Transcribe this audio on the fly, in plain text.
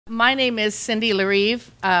My name is Cindy Larive.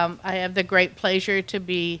 I have the great pleasure to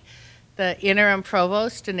be the interim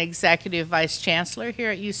provost and executive vice chancellor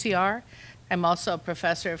here at UCR. I'm also a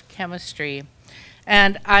professor of chemistry.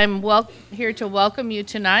 And I'm here to welcome you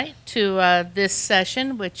tonight to this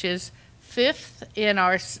session, which is fifth in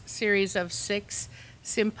our series of 6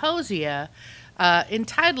 symposia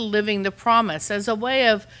entitled Living the Promise, as a way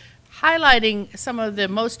of highlighting some of the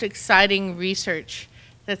most exciting research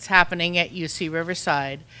that's happening at UC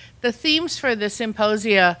Riverside. The themes for the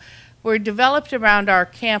symposia were developed around our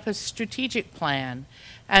campus strategic plan,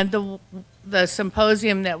 and the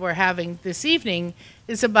symposium that we're having this evening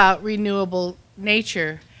is about renewable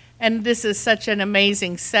nature, and this is such an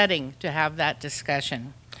amazing setting to have that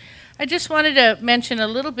discussion. I just wanted to mention a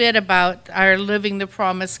little bit about our Living the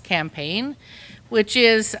Promise campaign, which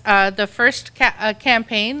is the first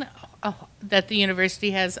campaign that the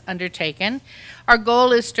university has undertaken. Our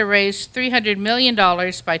goal is to raise $300 million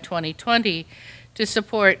by 2020 to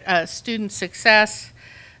support student success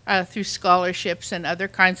through scholarships and other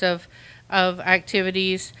kinds of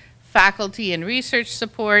activities, faculty and research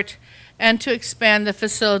support, and to expand the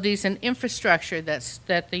facilities and infrastructure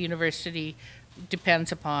that the university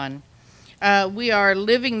depends upon. We are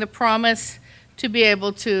living the promise to be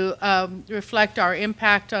able to reflect our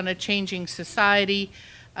impact on a changing society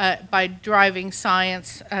by driving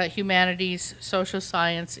science, humanities, social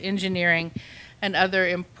science, engineering, and other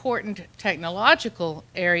important technological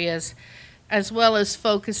areas, as well as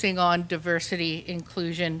focusing on diversity,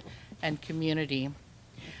 inclusion, and community.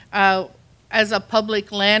 As a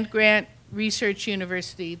public land-grant research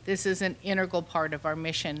university, this is an integral part of our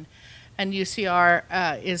mission, and UCR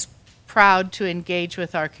is proud to engage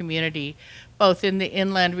with our community, both in the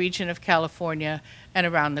inland region of California and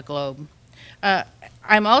around the globe.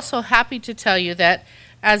 I'm also happy to tell you that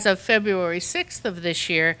as of February 6th of this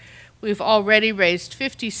year, we've already raised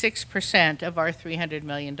 56% of our $300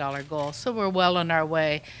 million goal, so we're well on our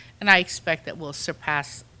way, and I expect that we'll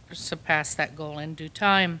surpass that goal in due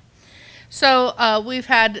time. So we've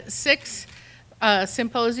had 6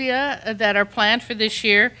 symposia that are planned for this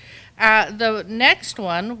year. The next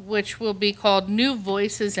one, which will be called New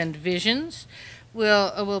Voices and Visions,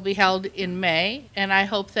 will be held in May, and I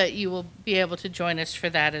hope that you will be able to join us for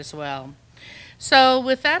that as well. So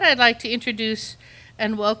with that, I'd like to introduce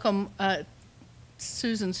and welcome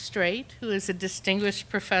Susan Straight, who is a distinguished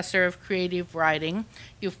professor of creative writing.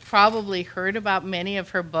 You've probably heard about many of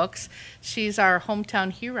her books. She's our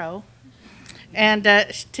hometown hero. And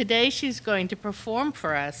today she's going to perform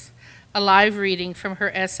for us a live reading from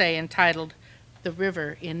her essay entitled The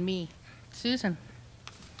River in Me. Susan.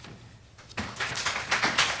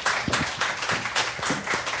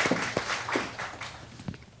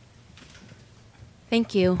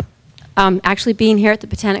 Thank you. Actually being here at the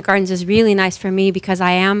Botanic Gardens is really nice for me because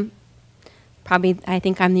I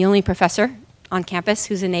think I'm the only professor on campus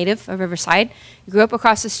who's a native of Riverside. I grew up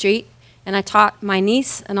across the street, and I taught my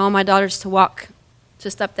niece and all my daughters to walk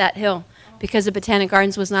just up that hill because the Botanic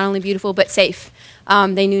Gardens was not only beautiful but safe.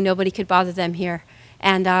 They knew nobody could bother them here.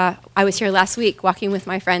 And I was here last week walking with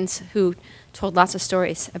my friends who told lots of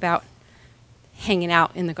stories about hanging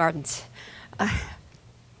out in the gardens.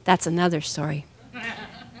 That's another story.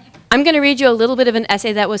 I'm going to read you a little bit of an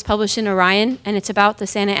essay that was published in Orion, and it's about the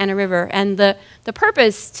Santa Ana River. And the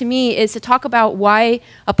purpose, to me, is to talk about why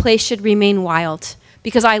a place should remain wild.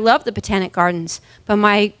 Because I love the Botanic Gardens, but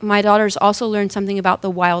my daughters also learned something about the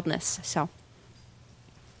wildness. So,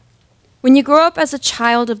 when you grow up as a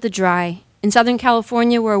child of the dry, in Southern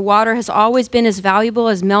California, where water has always been as valuable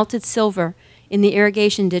as melted silver in the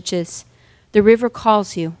irrigation ditches, the river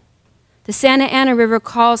calls you. The Santa Ana River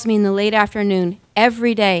calls me in the late afternoon,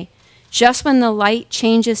 every day, just when the light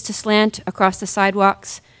changes to slant across the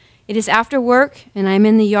sidewalks. It is after work, and I'm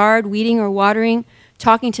in the yard weeding or watering,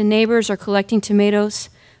 talking to neighbors or collecting tomatoes,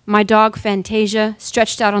 my dog Fantasia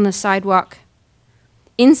stretched out on the sidewalk.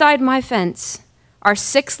 Inside my fence are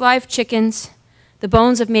 6 live chickens, the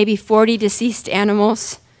bones of maybe 40 deceased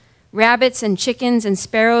animals, rabbits and chickens and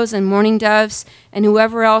sparrows and mourning doves, and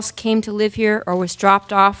whoever else came to live here or was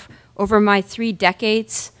dropped off over my 3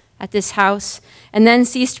 decades at this house, and then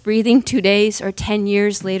ceased breathing 2 days or 10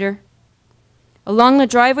 years later. Along the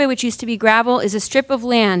driveway, which used to be gravel, is a strip of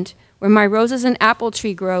land where my roses and apple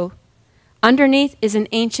tree grow. Underneath is an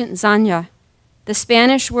ancient zanja, the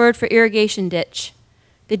Spanish word for irrigation ditch.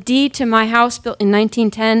 The deed to my house built in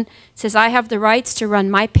 1910 says I have the rights to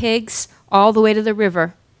run my pigs all the way to the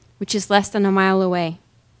river, which is less than a mile away.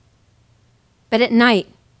 But at night,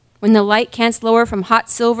 when the light can't lower from hot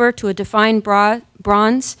silver to a defined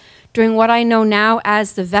bronze, during what I know now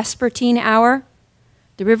as the vespertine hour,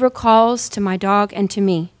 the river calls to my dog and to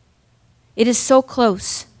me. It is so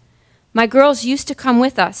close. My girls used to come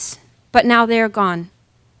with us, but now they are gone.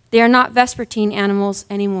 They are not vespertine animals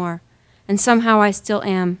anymore, and somehow I still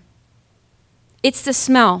am. It's the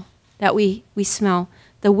smell that we smell,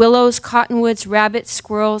 the willows, cottonwoods, rabbits,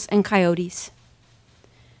 squirrels, and coyotes.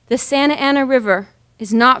 The Santa Ana River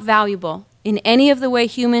is not valuable in any of the way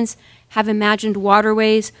humans have imagined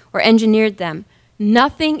waterways or engineered them.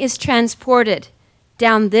 Nothing is transported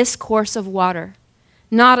down this course of water.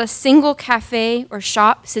 Not a single cafe or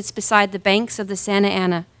shop sits beside the banks of the Santa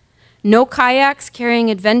Ana. No kayaks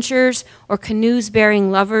carrying adventurers or canoes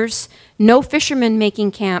bearing lovers. No fishermen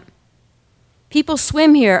making camp. People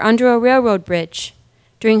swim here under a railroad bridge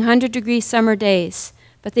during 100-degree summer days,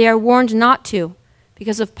 but they are warned not to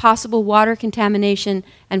because of possible water contamination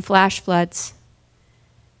and flash floods.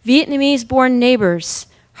 Vietnamese-born neighbors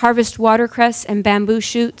harvest watercress and bamboo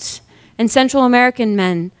shoots, and Central American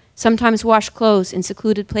men sometimes wash clothes in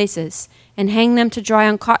secluded places and hang them to dry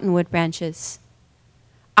on cottonwood branches.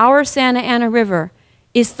 Our Santa Ana River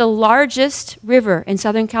is the largest river in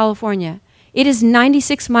Southern California. It is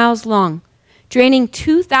 96 miles long, draining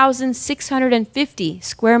 2,650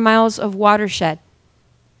 square miles of watershed.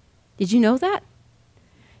 Did you know that?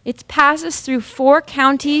 It passes through 4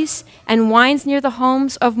 counties and winds near the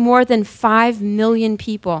homes of more than 5 million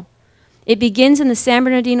people. It begins in the San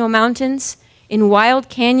Bernardino Mountains, in wild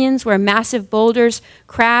canyons where massive boulders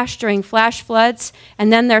crash during flash floods,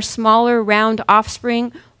 and then their smaller, round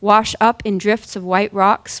offspring wash up in drifts of white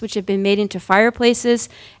rocks, which have been made into fireplaces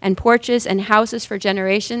and porches and houses for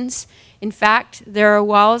generations. In fact, there are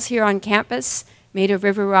walls here on campus made of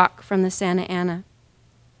river rock from the Santa Ana.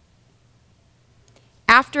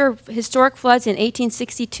 After historic floods in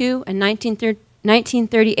 1862 and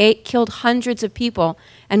 1938 killed hundreds of people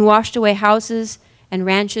and washed away houses and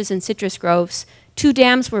ranches and citrus groves, 2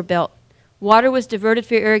 dams were built. Water was diverted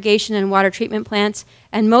for irrigation and water treatment plants,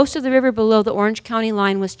 and most of the river below the Orange County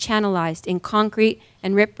line was channelized in concrete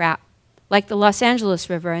and riprap, like the Los Angeles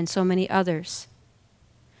River and so many others.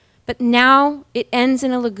 But now it ends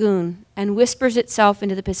in a lagoon and whispers itself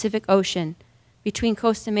into the Pacific Ocean between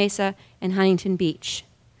Costa Mesa and Huntington Beach.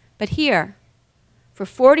 But here, for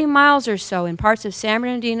 40 miles or so in parts of San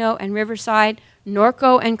Bernardino and Riverside,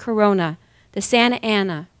 Norco and Corona, the Santa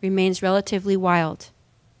Ana remains relatively wild.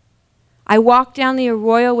 I walk down the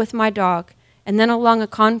arroyo with my dog and then along a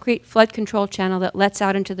concrete flood control channel that lets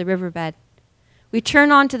out into the riverbed. We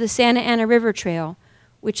turn onto the Santa Ana River Trail,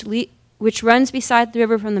 which runs beside the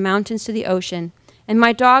river from the mountains to the ocean, and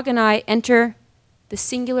my dog and I enter the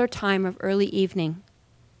singular time of early evening.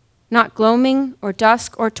 Not gloaming or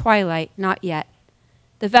dusk or twilight, not yet.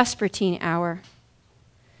 The vespertine hour.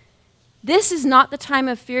 This is not the time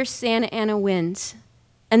of fierce Santa Ana winds,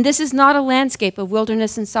 and this is not a landscape of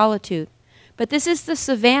wilderness and solitude, but this is the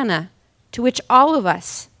savanna to which all of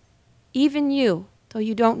us, even you, though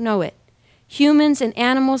you don't know it, humans and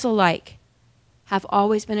animals alike, have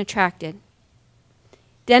always been attracted.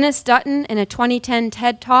 Dennis Dutton, in a 2010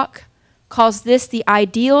 TED Talk, calls this the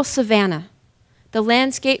ideal savanna, the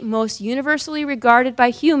landscape most universally regarded by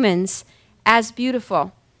humans as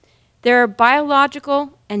beautiful. There are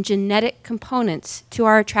biological and genetic components to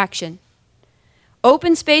our attraction.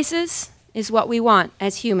 Open spaces is what we want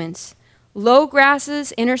as humans. Low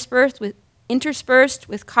grasses interspersed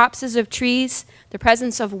with copses of trees, the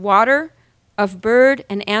presence of water, of bird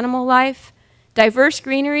and animal life, diverse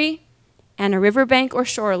greenery, and a riverbank or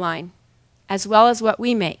shoreline, as well as what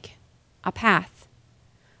we make, a path.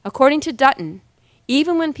 According to Dutton,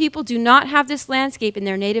 even when people do not have this landscape in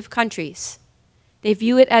their native countries, they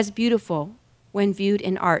view it as beautiful when viewed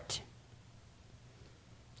in art.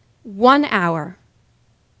 1 hour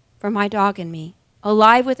for my dog and me,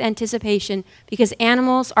 alive with anticipation because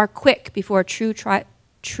animals are quick before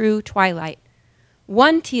true twilight.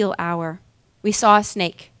 1 teal hour, we saw a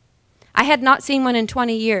snake. I had not seen one in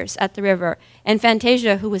 20 years at the river, and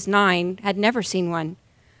Fantasia, who was 9, had never seen one.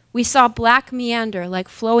 We saw black meander like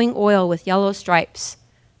flowing oil with yellow stripes.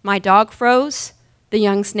 My dog froze, the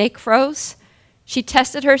young snake froze. She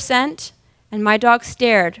tested her scent, and my dog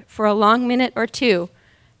stared for a long minute or 2,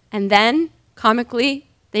 and then, comically,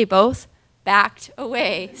 they both backed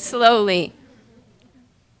away slowly,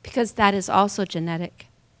 because that is also genetic.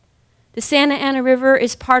 The Santa Ana River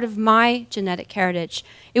is part of my genetic heritage.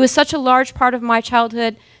 It was such a large part of my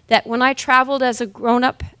childhood that when I traveled as a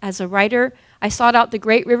grown-up, as a writer, I sought out the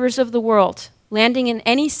great rivers of the world, landing in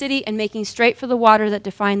any city and making straight for the water that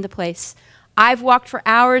defined the place. I've walked for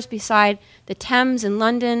hours beside the Thames in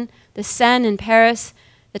London, the Seine in Paris,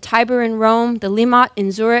 the Tiber in Rome, the Limmat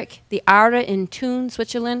in Zurich, the Aare in Thun,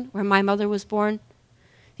 Switzerland, where my mother was born.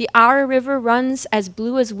 The Ara River runs as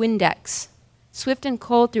blue as Windex, swift and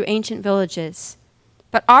cold through ancient villages.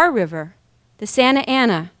 But our river, the Santa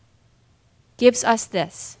Ana, gives us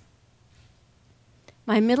this.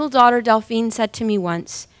 My middle daughter Delphine said to me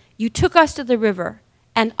once, "You took us to the river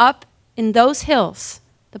and up in those hills,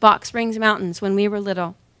 the Box Springs Mountains, when we were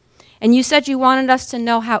little. And you said you wanted us to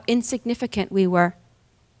know how insignificant we were."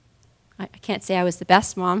 I can't say I was the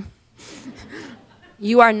best mom.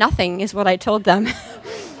 "You are nothing," is what I told them.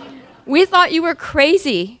 "We thought you were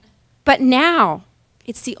crazy, but now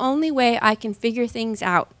it's the only way I can figure things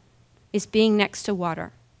out, is being next to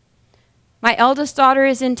water." My eldest daughter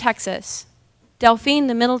is in Texas. Delphine,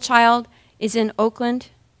 the middle child, is in Oakland.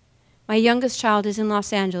 My youngest child is in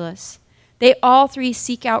Los Angeles. They all three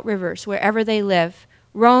seek out rivers wherever they live: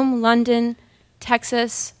 Rome, London,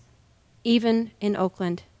 Texas, even in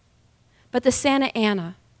Oakland. But the Santa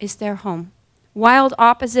Ana is their home. Wild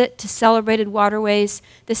opposite to celebrated waterways,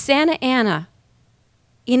 the Santa Ana,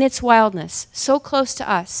 in its wildness, so close to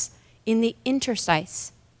us, in the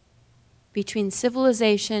interstice between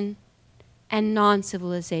civilization and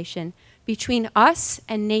non-civilization, between us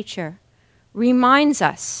and nature, reminds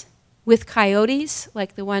us, with coyotes,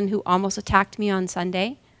 like the one who almost attacked me on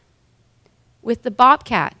Sunday, with the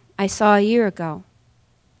bobcat I saw a year ago,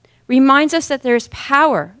 reminds us that there's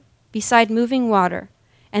power beside moving water,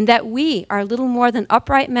 and that we are little more than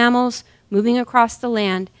upright mammals moving across the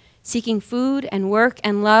land, seeking food and work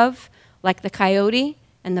and love, like the coyote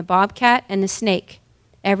and the bobcat and the snake,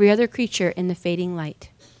 every other creature in the fading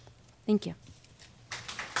light. Thank you.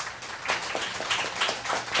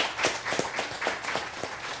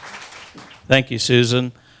 Thank you,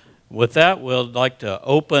 Susan. With that, we'd like to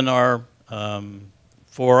open our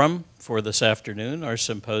forum for this afternoon, our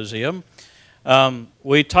symposium.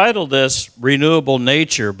 We titled this Renewable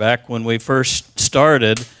Nature back when we first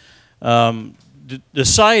started,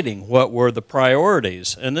 deciding what were the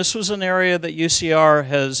priorities. And this was an area that UCR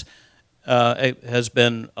has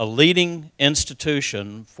been a leading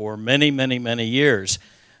institution for many, many, many years,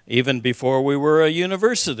 even before we were a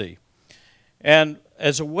university. And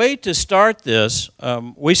as a way to start this,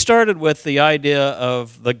 we started with the idea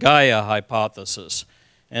of the Gaia hypothesis.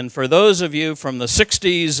 And for those of you from the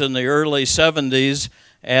 60s and the early 70s,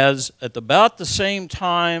 as at about the same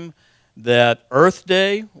time that Earth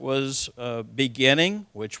Day was beginning,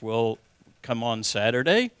 which will come on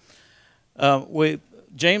Saturday,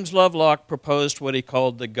 James Lovelock proposed what he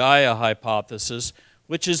called the Gaia hypothesis,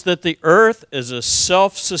 which is that the Earth is a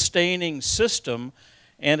self-sustaining system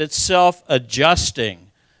and it's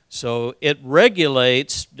self-adjusting. So it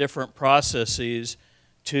regulates different processes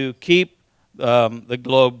to keep the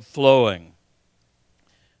globe flowing.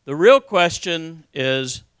 The real question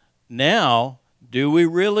is now, do we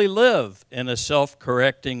really live in a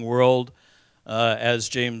self-correcting world as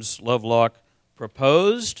James Lovelock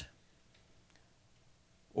proposed?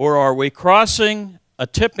 Or are we crossing a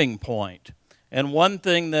tipping point? And one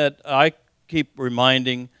thing that I keep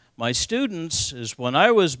reminding my students is when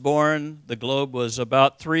I was born, the globe was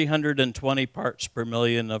about 320 parts per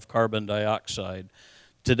million of carbon dioxide.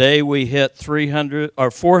 Today we hit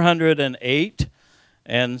 408,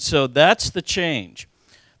 and so that's the change.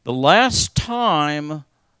 The last time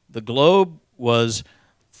the globe was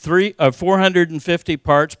 450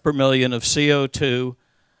 parts per million of CO2,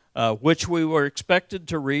 which we were expected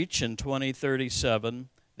to reach in 2037,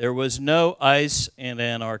 there was no ice in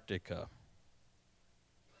Antarctica.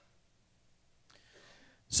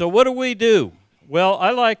 So what do? Well, I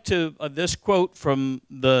like to, this quote from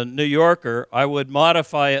the New Yorker, I would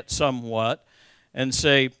modify it somewhat and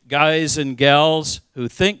say, guys and gals who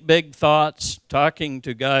think big thoughts, talking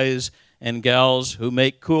to guys and gals who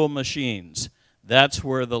make cool machines. That's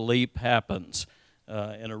where the leap happens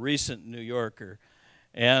in a recent New Yorker.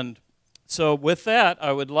 And so with that,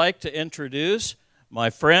 I would like to introduce my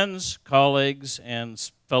friends, colleagues, and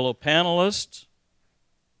fellow panelists.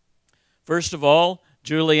 First of all,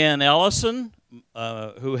 Juliann Allison,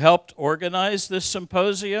 who helped organize this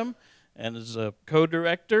symposium and is a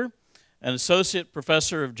co-director, an associate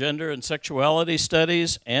professor of gender and sexuality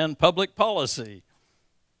studies and public policy.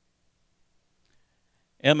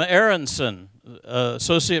 Emma Aronson,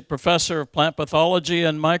 associate professor of plant pathology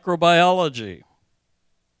and microbiology.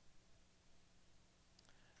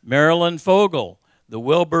 Marilyn Fogel, the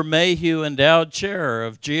Wilbur Mayhew Endowed Chair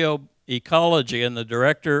of Geoecology and the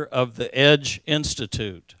director of the EDGE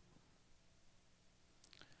Institute.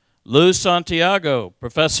 Louis Santiago,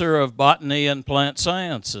 professor of botany and plant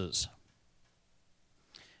sciences.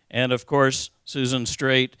 And of course, Susan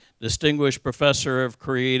Straight, distinguished professor of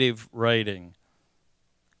creative writing.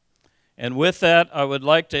 And with that, I would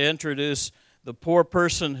like to introduce the poor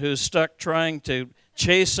person who's stuck trying to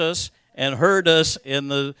chase us and herd us in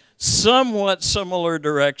the somewhat similar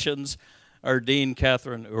directions, our Dean,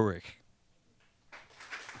 Catherine Ulrich.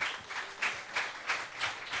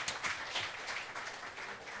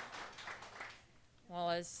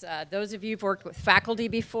 Well, as those of you who've worked with faculty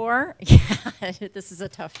before, yeah, this is a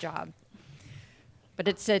tough job. But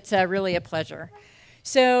it's really a pleasure.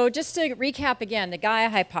 So just to recap again, the Gaia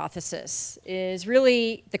hypothesis is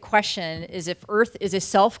really the question is if Earth is a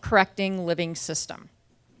self-correcting living system.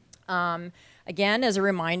 Again, as a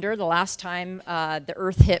reminder, the last time the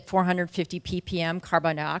Earth hit 450 ppm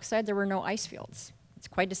carbon dioxide, there were no ice fields. It's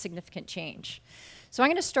quite a significant change. So I'm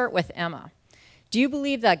going to start with Emma. Do you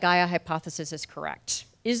believe that Gaia hypothesis is correct?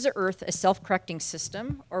 Is the Earth a self-correcting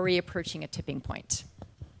system, or are we approaching a tipping point?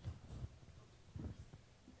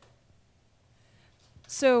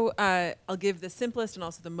 So I'll give the simplest and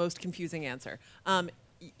also the most confusing answer.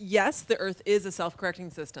 Yes, the Earth is a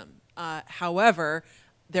self-correcting system. However,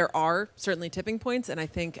 there are certainly tipping points, and I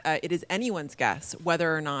think it is anyone's guess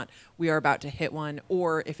whether or not we are about to hit one,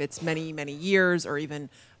 or if it's many, many years, or even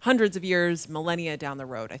hundreds of years, millennia down the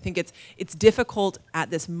road. I think it's difficult at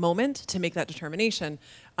this moment to make that determination.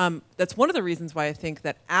 That's one of the reasons why I think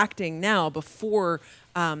that acting now before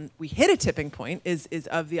we hit a tipping point is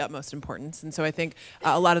of the utmost importance. And so I think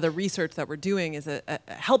a lot of the research that we're doing is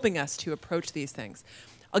helping us to approach these things.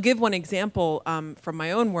 I'll give one example from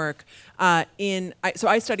my own work. So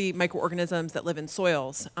I study microorganisms that live in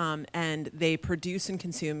soils, and they produce and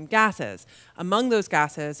consume gases. Among those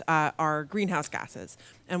gases are greenhouse gases,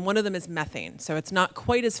 and one of them is methane. So it's not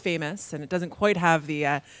quite as famous, and it doesn't quite have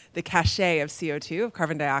the cachet of CO2, of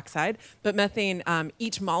carbon dioxide, but methane,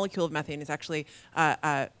 each molecule of methane is actually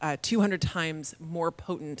 200 times more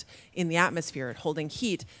potent in the atmosphere at holding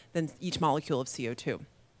heat than each molecule of CO2.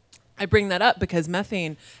 I bring that up because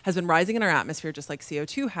methane has been rising in our atmosphere just like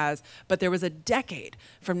CO2 has, but there was a decade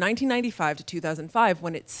from 1995 to 2005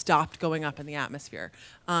 when it stopped going up in the atmosphere.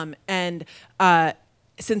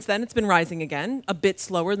 Since then, it's been rising again, a bit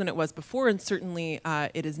slower than it was before, and certainly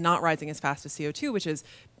it is not rising as fast as CO2, which is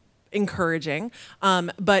encouraging.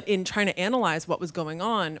 But in trying to analyze what was going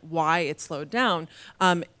on, why it slowed down,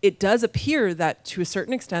 it does appear that to a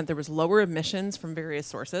certain extent there was lower emissions from various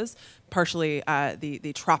sources. Partially,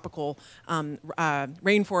 the tropical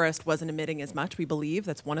rainforest wasn't emitting as much, we believe.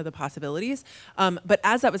 That's one of the possibilities. But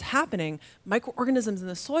as that was happening, microorganisms in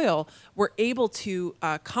the soil were able to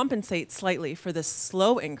compensate slightly for this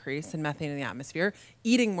slow increase in methane in the atmosphere,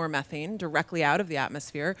 eating more methane directly out of the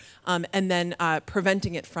atmosphere, and then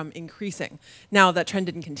preventing it from increasing. Now, that trend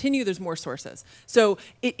didn't continue. There's more sources. So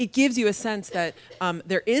it gives you a sense that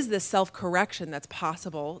there is this self-correction that's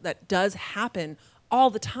possible, that does happen all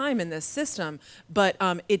the time in this system, but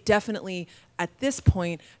it definitely, at this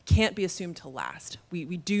point, can't be assumed to last. We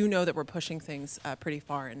do know that we're pushing things pretty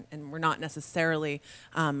far, and we're not necessarily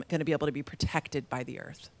going to be able to be protected by the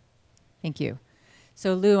Earth. Thank you.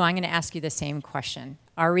 So Lou, I'm going to ask you the same question.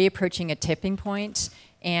 Are we approaching a tipping point?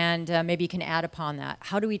 And maybe you can add upon that.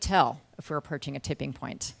 How do we tell if we're approaching a tipping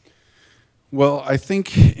point? Well, I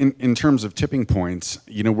think in terms of tipping points,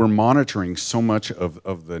 we're monitoring so much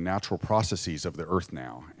of the natural processes of the Earth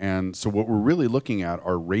now. And so what we're really looking at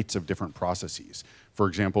are rates of different processes. For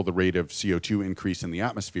example, the rate of CO2 increase in the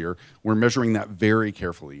atmosphere, we're measuring that very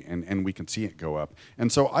carefully, and we can see it go up.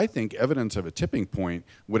 And so I think evidence of a tipping point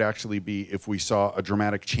would actually be if we saw a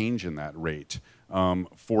dramatic change in that rate.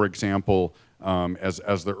 For example,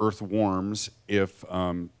 as the Earth warms, if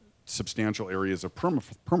substantial areas of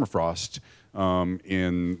permafrost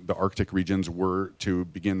in the Arctic regions were to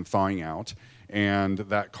begin thawing out, and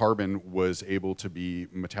that carbon was able to be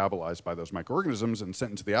metabolized by those microorganisms and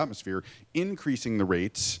sent into the atmosphere, increasing the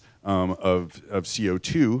rates of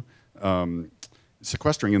CO2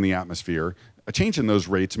 sequestering in the atmosphere. A change in those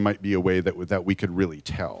rates might be a way that we could really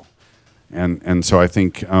tell. And so I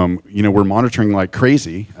think we're monitoring like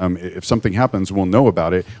crazy. If something happens, we'll know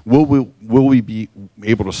about it. Will we be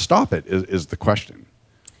able to stop it is the question.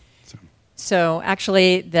 So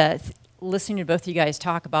actually, listening to both of you guys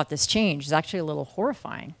talk about this change is actually a little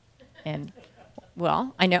horrifying. And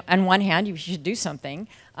well, I know on one hand you should do something,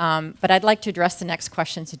 but I'd like to address the next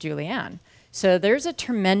question to Juliann. So there's a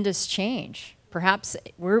tremendous change. Perhaps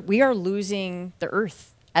we are losing the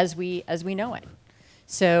Earth as we know it.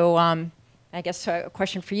 So I guess a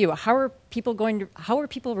question for you: how are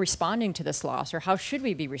people responding to this loss, or how should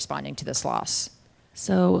we be responding to this loss?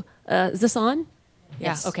 So is this on?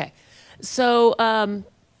 Yes. Yeah. Okay. So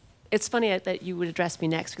it's funny that you would address me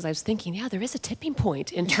next, because I was thinking, yeah, there is a tipping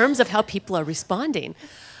point in terms of how people are responding.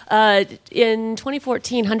 In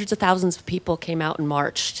 2014, hundreds of thousands of people came out and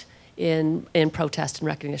marched in protest and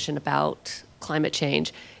recognition about climate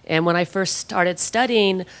change. And when I first started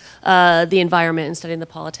studying the environment and studying the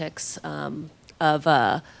politics of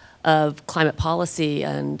climate policy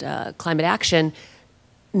and climate action,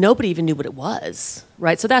 nobody even knew what it was,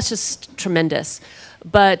 right? So that's just tremendous.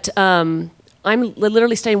 But I'm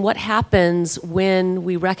literally studying what happens when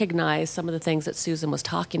we recognize some of the things that Susan was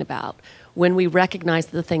talking about, when we recognize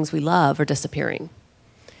that the things we love are disappearing.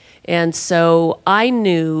 And so I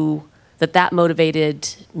knew that that motivated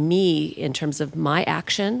me in terms of my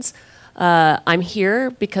actions. I'm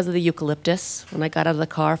here because of the eucalyptus. When I got out of the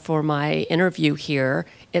car for my interview here,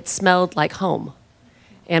 it smelled like home.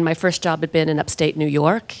 And my first job had been in upstate New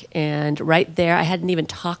York, and right there, I hadn't even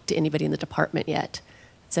talked to anybody in the department yet.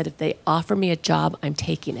 It said, if they offer me a job, I'm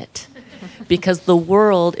taking it. Because the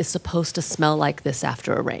world is supposed to smell like this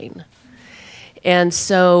after a rain. And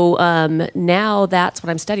so now that's what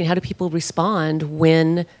I'm studying. How do people respond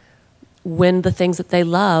when the things that they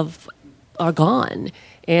love are gone?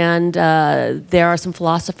 And there are some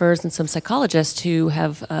philosophers and some psychologists who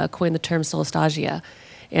have coined the term solastalgia.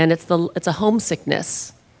 And it's a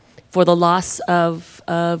homesickness for the loss of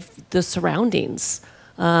the surroundings,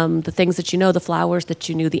 the things that you know, the flowers that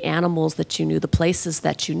you knew, the animals that you knew, the places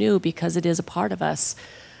that you knew, because it is a part of us,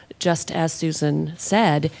 just as Susan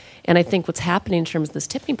said. And I think what's happening in terms of this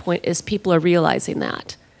tipping point is people are realizing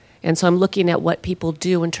that. And so I'm looking at what people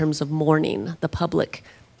do in terms of mourning, the public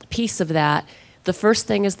piece of that. The first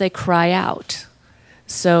thing is they cry out.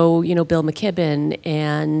 So, you know, Bill McKibben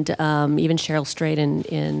and even Cheryl Strait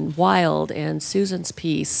in Wild and Susan's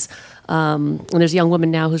piece. And there's a young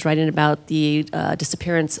woman now who's writing about the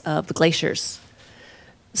disappearance of the glaciers.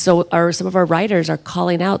 So some of our writers are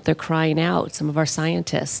calling out, they're crying out, some of our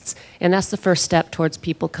scientists. And that's the first step towards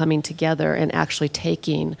people coming together and actually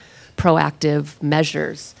taking proactive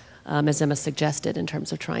measures, as Emma suggested, in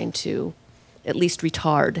terms of trying to at least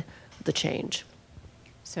retard the change.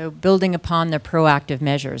 So building upon the proactive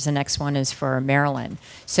measures, the next one is for Marilyn.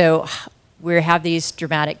 So we have these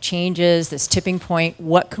dramatic changes, this tipping point.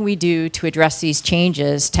 What can we do to address these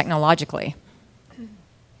changes technologically?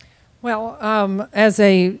 Well, as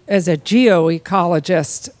a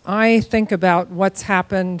geoecologist, I think about what's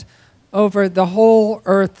happened over the whole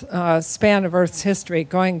Earth span of Earth's history,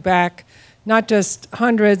 going back not just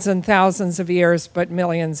hundreds and thousands of years, but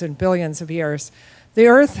millions and billions of years. The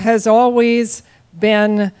Earth has always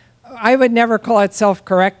been, I would never call it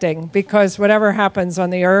self-correcting, because whatever happens on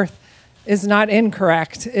the Earth is not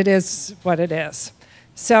incorrect. It is what it is.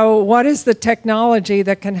 So what is the technology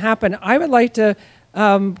that can happen? I would like to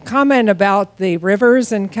comment about the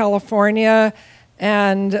rivers in California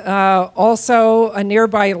and also a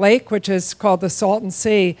nearby lake, which is called the Salton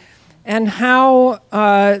Sea, and how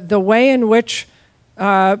the way in which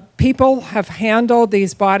people have handled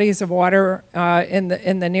these bodies of water in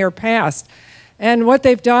the near past. And what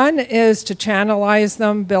they've done is to channelize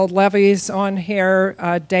them, build levees on here,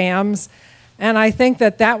 dams. And I think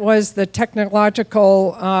that that was the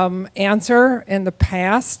technological answer in the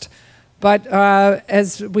past. But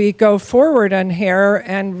as we go forward in here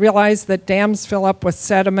and realize that dams fill up with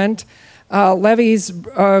sediment, levees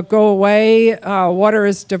go away, water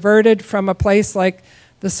is diverted from a place like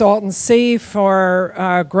the Salton Sea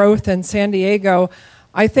for growth in San Diego,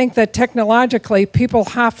 I think that technologically people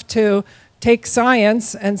have to take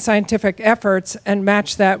science and scientific efforts and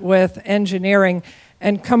match that with engineering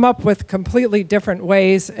and come up with completely different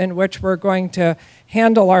ways in which we're going to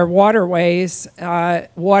handle our waterways,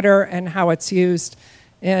 water and how it's used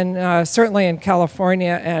in certainly in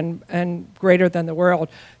California and greater than the world.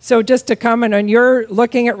 So just to comment on your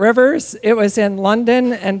looking at rivers, it was in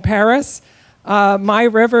London and Paris. My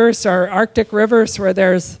rivers are Arctic rivers where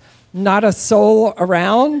there's not a soul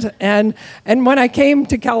around. And when I came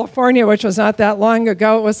to California, which was not that long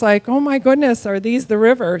ago, it was like, oh my goodness, are these the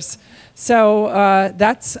rivers? So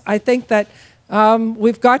I think that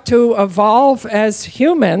we've got to evolve as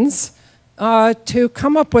humans to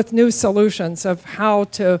come up with new solutions of how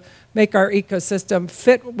to make our ecosystem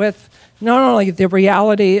fit with not only the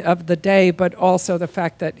reality of the day, but also the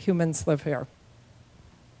fact that humans live here.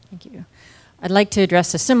 Thank you. I'd like to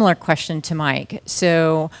address a similar question to Mike.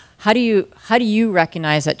 So how do you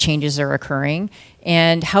recognize that changes are occurring,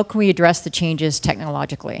 and how can we address the changes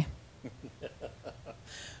technologically?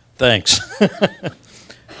 Thanks.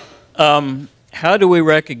 How do we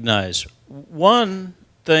recognize? One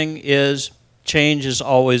thing is change is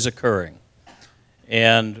always occurring.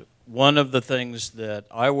 And one of the things that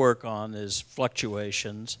I work on is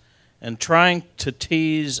fluctuations and trying to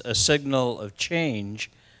tease a signal of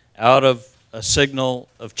change out of a signal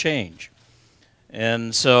of change.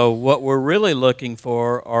 And so what we're really looking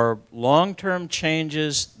for are long-term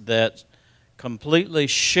changes that completely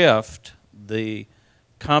shift the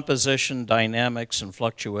composition, dynamics, and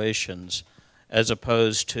fluctuations, as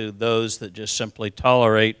opposed to those that just simply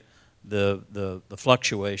tolerate the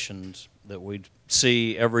fluctuations that we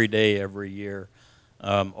see every day, every year,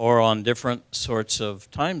 or on different sorts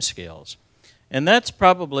of time scales. And that's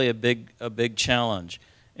probably a big challenge.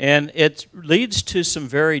 And it leads to some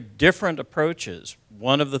very different approaches.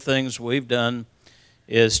 One of the things we've done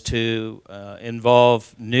is to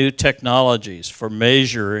involve new technologies for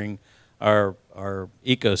measuring our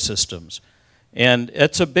ecosystems. And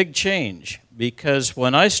it's a big change, because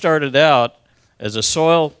when I started out as a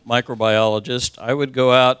soil microbiologist, I would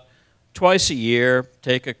go out twice a year,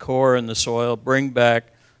 take a core in the soil, bring back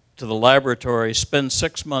to the laboratory, spend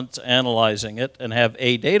 6 months analyzing it, and have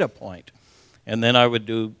a data point. And then I would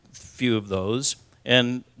do a few of those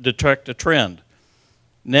and detect a trend.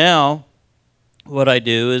 Now, what I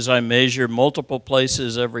do is I measure multiple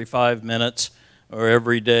places every 5 minutes or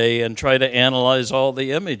every day and try to analyze all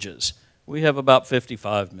the images. We have about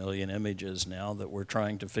 55 million images now that we're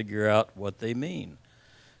trying to figure out what they mean.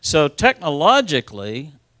 So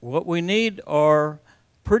technologically, what we need are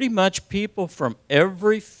pretty much people from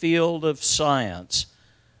every field of science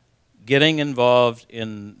getting involved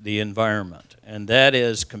in the environment. And that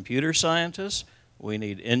is computer scientists, we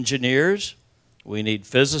need engineers, we need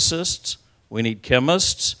physicists, we need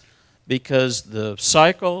chemists, because the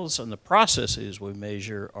cycles and the processes we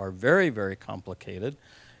measure are very, very complicated,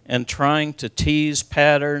 and trying to tease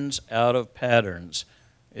patterns out of patterns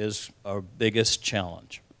is our biggest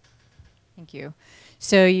challenge. Thank you.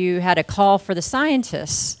 So you had a call for the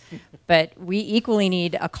scientists, but we equally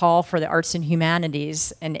need a call for the arts and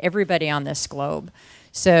humanities and everybody on this globe.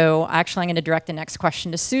 So actually I'm going to direct the next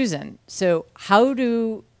question to Susan. So how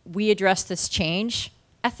do we address this change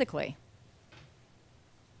ethically?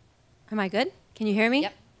 Am I good? Can you hear me?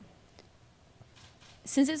 Yep.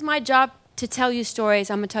 Since it's my job to tell you stories,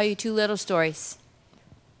 I'm going to tell you 2 little stories.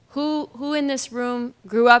 Who in this room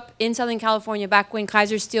grew up in Southern California back when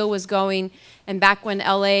Kaiser Steel was going, and back when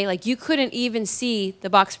LA, like, you couldn't even see the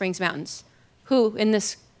Box Springs Mountains? Who in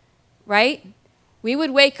this, right? We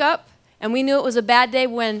would wake up and we knew it was a bad day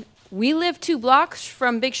when we lived 2 blocks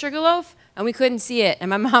from Big Sugarloaf and we couldn't see it. And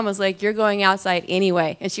my mom was like, "You're going outside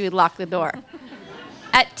anyway," and she would lock the door.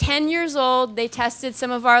 At 10 years old, they tested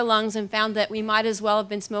some of our lungs and found that we might as well have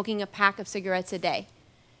been smoking a pack of cigarettes a day.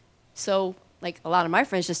 So, like, a lot of my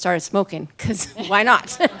friends just started smoking, because why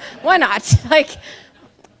not? Why not? Like,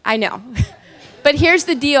 I know. But here's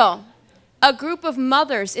the deal. A group of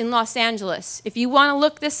mothers in Los Angeles, if you want to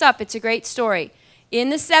look this up, it's a great story. In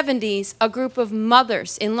the 70s, a group of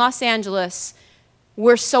mothers in Los Angeles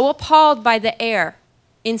were so appalled by the air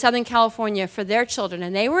in Southern California for their children,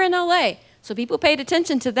 and they were in LA, so people paid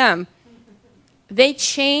attention to them. They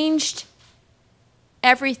changed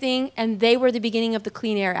everything, and they were the beginning of the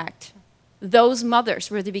Clean Air Act. Those mothers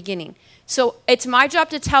were the beginning. So it's my job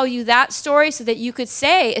to tell you that story so that you could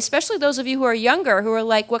say, especially those of you who are younger, who are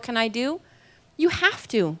like, "What can I do?" You have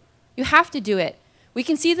to. You have to do it. We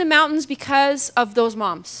can see the mountains because of those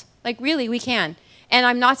moms. Like, really, we can. And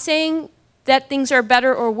I'm not saying that things are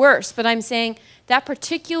better or worse, but I'm saying that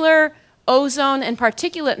particular ozone and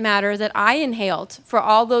particulate matter that I inhaled for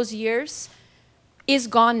all those years is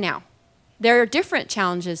gone now. There are different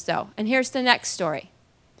challenges, though. And here's the next story.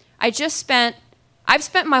 I've spent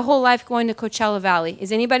my whole life going to Coachella Valley.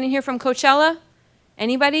 Is anybody in here from Coachella?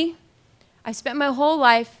 Anybody? I spent my whole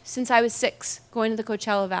life since I was 6 going to the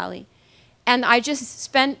Coachella Valley. And I just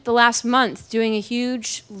spent the last month doing a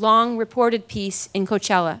huge, long reported piece in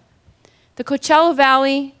Coachella. The Coachella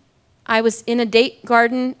Valley, I was in a date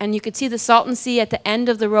garden, and you could see the Salton Sea at the end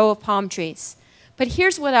of the row of palm trees. But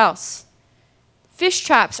here's what else. Fish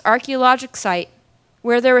Traps Archaeological Site,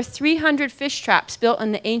 where there were 300 fish traps built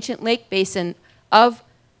in the ancient lake basin of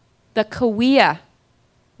the Kauai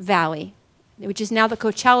Valley, which is now the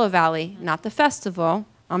Coachella Valley, not the festival.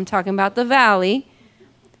 I'm talking about the valley.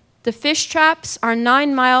 The fish traps are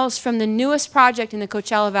 9 miles from the newest project in the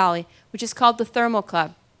Coachella Valley, which is called the Thermal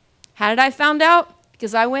Club. How did I find out?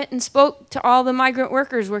 Because I went and spoke to all the migrant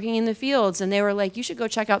workers working in the fields, and they were like, "You should go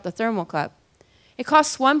check out the Thermal Club." It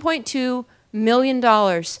costs $1.2 million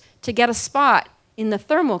to get a spot in the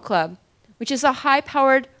Thermal Club, which is a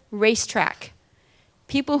high-powered racetrack.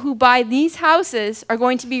 People who buy these houses are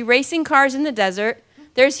going to be racing cars in the desert.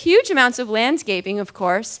 There's huge amounts of landscaping, of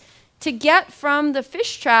course. To get from the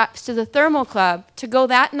fish traps to the Thermal Club, to go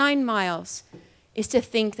that 9 miles, is to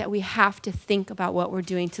think that we have to think about what we're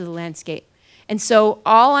doing to the landscape. And so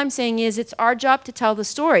all I'm saying is it's our job to tell the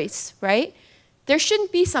stories, right? There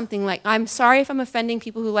shouldn't be something like, I'm sorry if I'm offending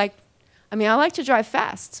people who like, I mean, I like to drive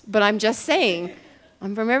fast, but I'm just saying,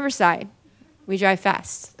 I'm from Riverside. We drive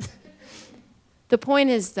fast. The point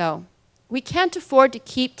is, though, we can't afford to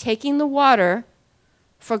keep taking the water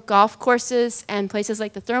for golf courses and places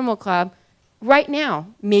like the Thermal Club right now.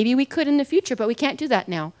 Maybe we could in the future, but we can't do that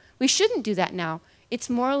now. We shouldn't do that now. It's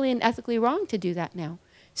morally and ethically wrong to do that now.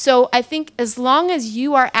 So I think as long as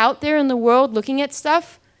you are out there in the world looking at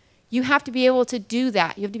stuff, you have to be able to do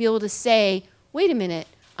that. You have to be able to say, wait a minute,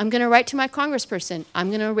 I'm going to write to my congressperson. I'm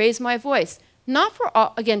going to raise my voice. Not for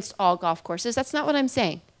against all golf courses. That's not what I'm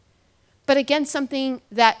saying. But against something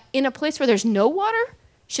that in a place where there's no water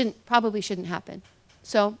probably shouldn't happen.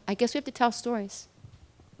 So I guess we have to tell stories.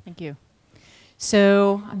 Thank you.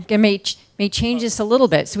 So I'm going to may change this a little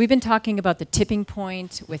bit. So we've been talking about the tipping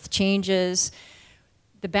point with changes.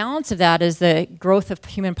 The balance of that is the growth of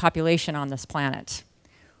human population on this planet.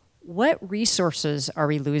 What resources are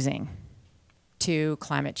we losing to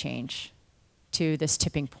climate change, to this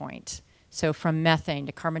tipping point? So from methane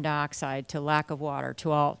to carbon dioxide to lack of water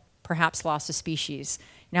to all perhaps loss of species.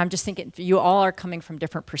 Now I'm just thinking, you all are coming from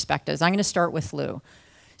different perspectives. I'm going to start with Lou.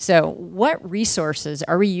 So what resources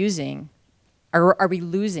are we using, are we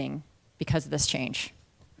losing because of this change?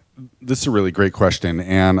 This is a really great question,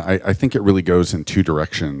 and I think it really goes in two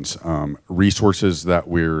directions. Resources that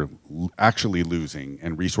we're actually losing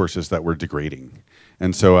and resources that we're degrading.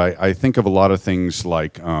 And so I think of a lot of things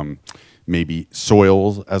like maybe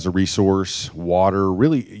soil as a resource, water,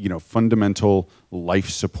 really, fundamental life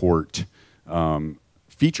support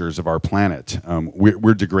features of our planet.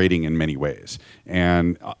 We're degrading in many ways.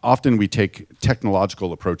 And often we take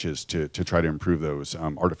technological approaches to try to improve those.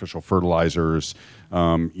 Artificial fertilizers,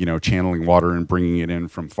 channeling water and bringing it in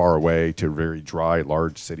from far away to very dry,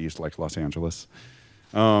 large cities like Los Angeles.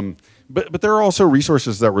 But there are also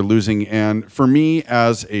resources that we're losing. And for me,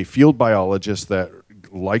 as a field biologist that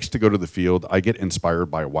likes to go to the field, I get inspired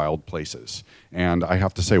by wild places. And I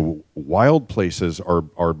have to say, wild places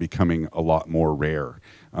are becoming a lot more rare.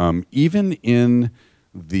 Even in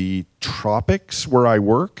the tropics where I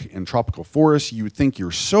work, in tropical forests, you would think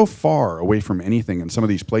you're so far away from anything in some of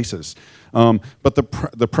these places. But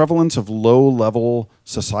the prevalence of low-level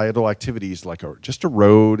societal activities, like just a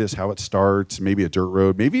road is how it starts, maybe a dirt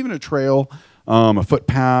road, maybe even a trail, a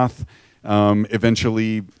footpath,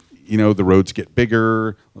 eventually, the roads get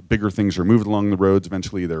bigger things are moved along the roads,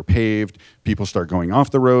 eventually they're paved, people start going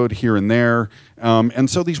off the road here and there. And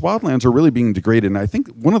so these wildlands are really being degraded. And I think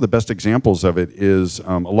one of the best examples of it is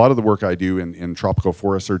a lot of the work I do in tropical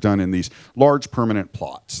forests are done in these large permanent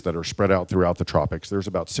plots that are spread out throughout the tropics. There's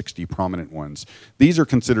about 60 prominent ones. These are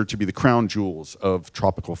considered to be the crown jewels of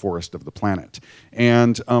tropical forest of the planet.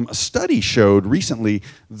 And a study showed recently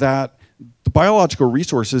that the biological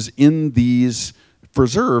resources in these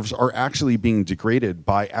preserves are actually being degraded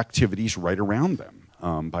by activities right around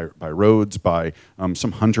them, by roads, by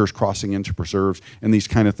some hunters crossing into preserves and these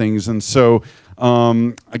kind of things. And so,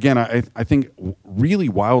 again, I think really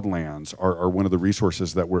wildlands are one of the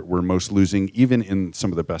resources that we're most losing, even in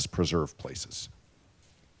some of the best preserved places.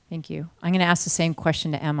 Thank you. I'm going to ask the same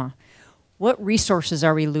question to Emma. What resources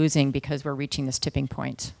are we losing because we're reaching this tipping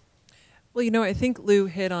point? Well, I think Lou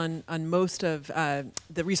hit on most of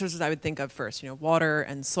the resources I would think of first, water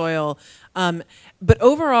and soil. But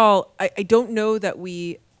overall, I don't know that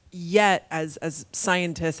we yet, as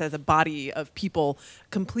scientists, as a body of people,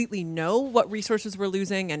 completely know what resources we're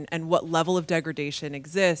losing and what level of degradation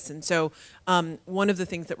exists. And so one of the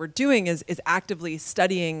things that we're doing is actively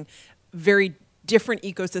studying very different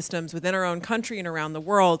ecosystems within our own country and around the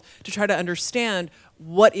world to try to understand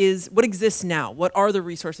what exists now, what are the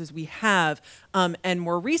resources we have, and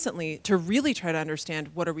more recently to really try to understand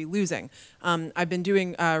what are we losing. I've been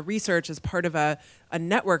doing research as part of a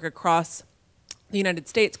network across the United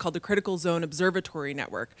States called the Critical Zone Observatory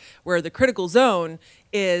Network, where the critical zone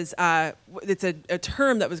is, it's a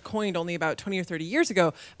term that was coined only about 20 or 30 years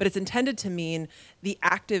ago, but it's intended to mean the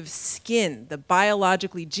active skin, the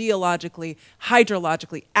biologically, geologically,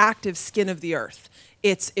 hydrologically active skin of the Earth.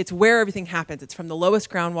 It's where everything happens. It's from the lowest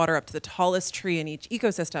groundwater up to the tallest tree in each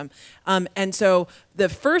ecosystem. And so the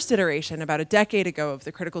first iteration, about a decade ago, of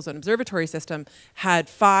the Critical Zone Observatory System had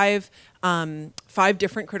five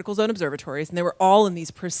different critical zone observatories, and they were all in these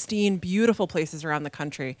pristine, beautiful places around the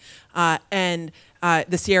country. And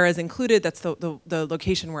the Sierras included. That's the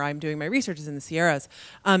location where I'm doing my research, is in the Sierras.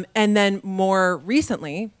 And then more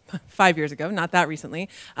recently, 5 years ago, not that recently,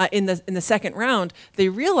 in the second round, they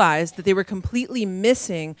realized that they were completely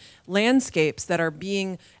missing landscapes that are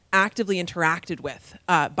being actively interacted with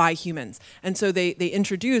by humans. And so they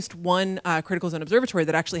introduced one critical zone observatory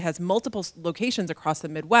that actually has multiple locations across the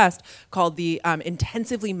Midwest called the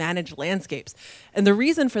intensively managed landscapes. And the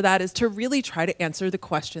reason for that is to really try to answer the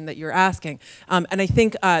question that you're asking. And I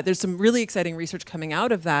think there's some really exciting research coming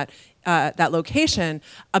out of that location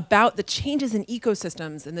about the changes in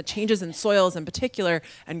ecosystems and the changes in soils in particular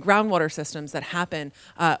and groundwater systems that happen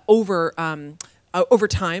over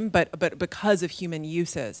time, but because of human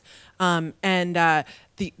uses.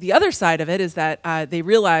 The other side of it is that they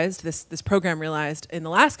realized, this program realized in the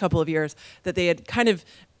last couple of years, that they had kind of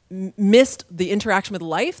missed the interaction with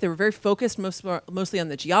life. They were very focused mostly on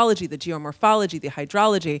the geology, the geomorphology, the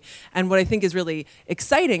hydrology. And what I think is really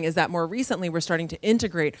exciting is that more recently we're starting to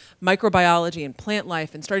integrate microbiology and plant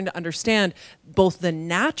life and starting to understand both the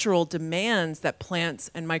natural demands that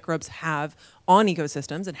plants and microbes have on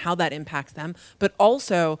ecosystems and how that impacts them, but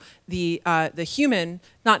also the human,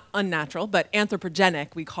 not unnatural, but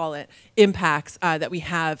anthropogenic, we call it, impacts that we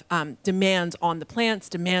have, demands on the plants,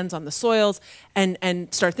 demands on the soils,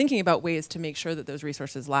 and start thinking about ways to make sure that those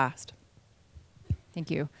resources last. Thank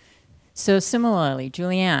you. So similarly,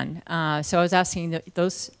 Juliann, so I was asking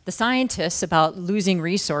the scientists about losing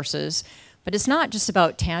resources, but it's not just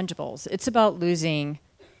about tangibles. It's about losing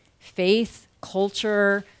faith,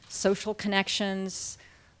 culture, social connections,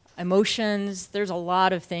 emotions. There's a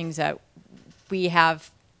lot of things that we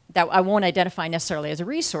have that I won't identify necessarily as a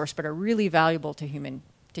resource, but are really valuable to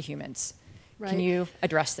humans. Right. Can you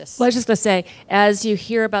address this? Well, I was just going to say, as you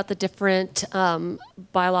hear about the different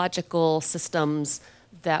biological systems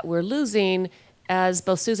that we're losing, as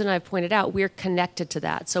both Susan and I have pointed out, we're connected to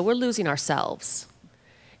that. So we're losing ourselves.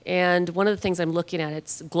 And one of the things I'm looking at,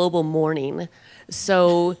 it's global mourning.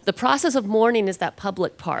 So the process of mourning is that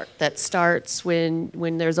public part that starts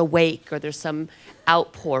when there's a wake or there's some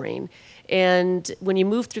outpouring. And when you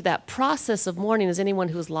move through that process of mourning, as anyone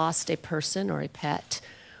who's lost a person or a pet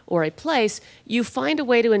or a place, you find a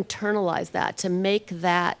way to internalize that, to make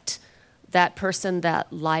that person,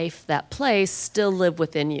 that life, that place still live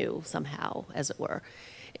within you somehow, as it were.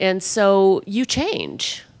 And so you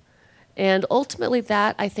change. And ultimately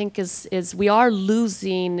that, I think, is we are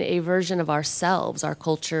losing a version of ourselves, our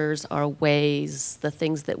cultures, our ways, the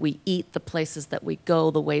things that we eat, the places that we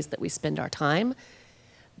go, the ways that we spend our time.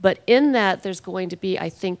 But in that, there's going to be, I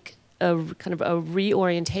think, a kind of a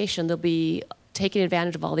reorientation. There'll be taking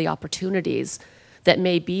advantage of all the opportunities that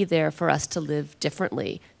may be there for us to live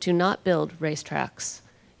differently, to not build racetracks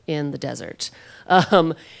in the desert,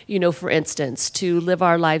 for instance, to live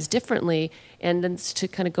our lives differently. And then to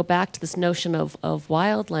kind of go back to this notion of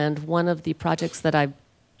wildland, one of the projects that I'm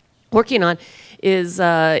working on is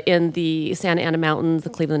in the Santa Ana Mountains, the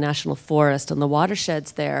Cleveland National Forest, and the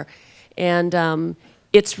watersheds there. And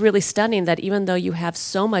it's really stunning that even though you have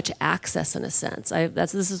so much access, in a sense,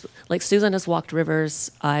 this is like Susan has walked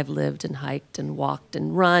rivers, I've lived and hiked and walked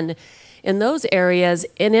and run in those areas.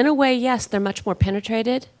 And in a way, yes, they're much more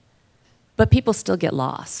penetrated, but people still get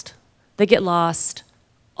lost. They get lost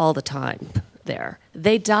all the time there.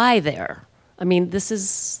 They die there. I mean, this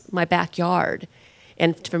is my backyard.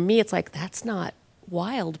 And for me, it's like, that's not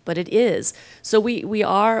wild, but it is. So we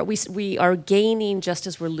are gaining just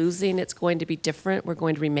as we're losing. It's going to be different. We're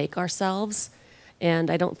going to remake ourselves. And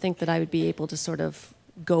I don't think that I would be able to sort of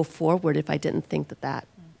go forward if I didn't think that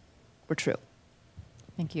were true.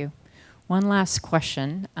 Thank you. One last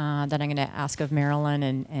question that I'm going to ask of Marilyn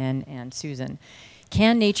and Susan.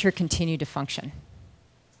 Can nature continue to function?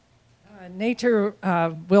 Nature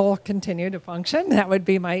will continue to function. That would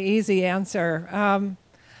be my easy answer.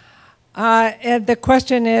 And the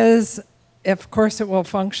question is, of course it will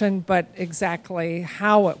function, but exactly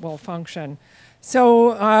how it will function.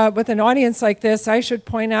 So with an audience like this, I should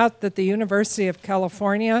point out that the University of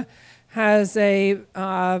California has a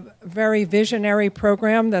very visionary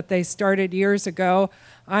program that they started years ago.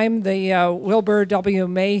 I'm the Wilbur W.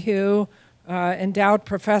 Mayhew endowed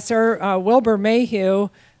professor. Wilbur Mayhew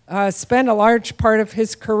spent a large part of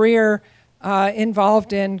his career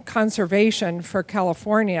involved in conservation for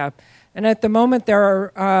California. And at the moment,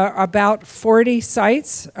 there are about 40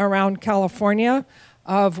 sites around California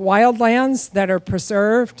of wildlands that are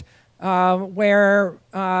preserved, where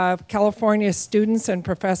California students and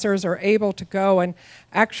professors are able to go and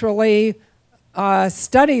actually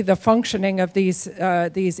study the functioning of these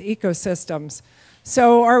ecosystems.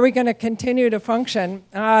 So are we going to continue to function?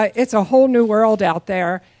 It's a whole new world out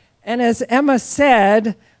there. And as Emma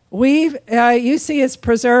said, UC has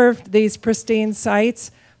preserved these pristine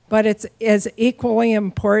sites, but it's as equally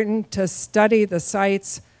important to study the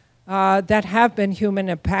sites that have been human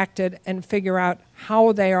impacted and figure out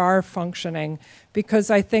how they are functioning, because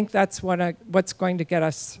I think that's what's going to get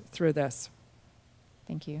us through this.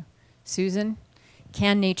 Thank you. Susan,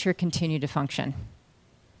 can nature continue to function?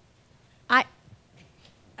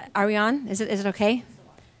 Are we on? Is it okay?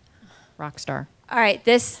 Rock star. All right,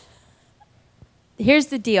 here's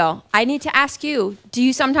the deal. I need to ask you, do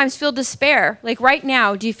you sometimes feel despair? Like right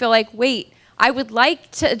now, do you feel like, wait, I would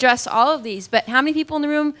like to address all of these, but how many people in the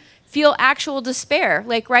room feel actual despair?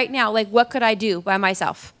 Like right now, like what could I do by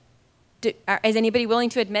myself? Is anybody willing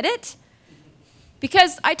to admit it?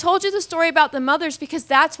 Because I told you the story about the mothers because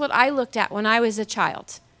that's what I looked at when I was a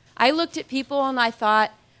child. I looked at people and I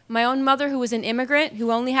thought, my own mother who was an immigrant,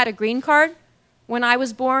 who only had a green card when I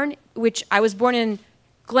was born, which I was born in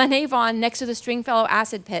Glen Avon next to the Stringfellow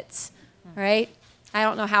acid pits, right? I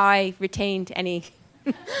don't know how I retained any,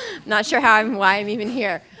 not sure why I'm even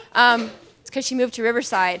here. It's because she moved to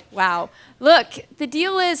Riverside. Wow. Look, the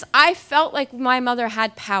deal is I felt like my mother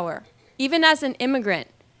had power, even as an immigrant.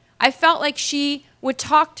 I felt like she would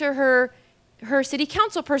talk to her city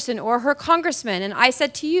council person or her congressman, and I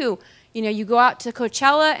said to you, you know, you go out to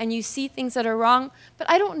Coachella and you see things that are wrong, but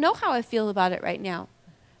I don't know how I feel about it right now.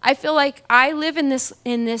 I feel like I live in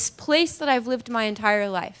this place that I've lived my entire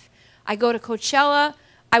life. I go to Coachella,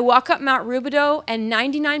 I walk up Mount Rubidoux, and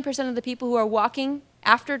 99% of the people who are walking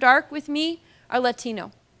after dark with me are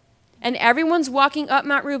Latino. And everyone's walking up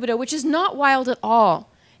Mount Rubidoux, which is not wild at all.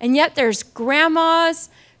 And yet there's grandmas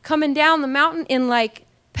coming down the mountain in like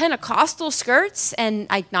Pentecostal skirts and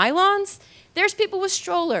like nylons. There's people with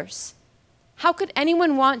strollers. How could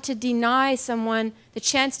anyone want to deny someone the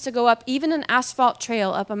chance to go up even an asphalt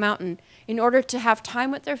trail up a mountain in order to have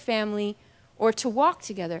time with their family or to walk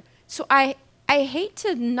together? So I hate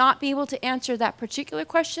to not be able to answer that particular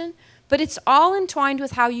question, but it's all entwined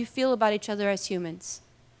with how you feel about each other as humans.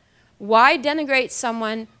 Why denigrate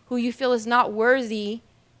someone who you feel is not worthy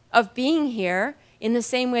of being here in the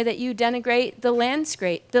same way that you denigrate the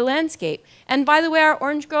landscape? And by the way, our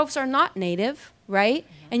orange groves are not native, right?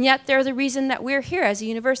 And yet they're the reason that we're here as a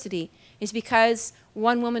university, is because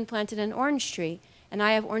one woman planted an orange tree. And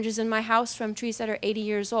I have oranges in my house from trees that are 80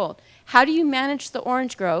 years old. How do you manage the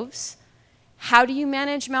orange groves? How do you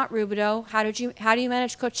manage Mount Rubidoux? How do you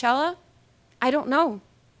manage Coachella? I don't know.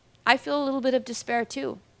 I feel a little bit of despair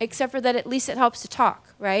too, except for that at least it helps to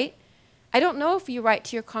talk, right? I don't know if you write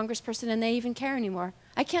to your congressperson and they even care anymore.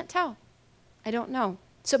 I can't tell. I don't know.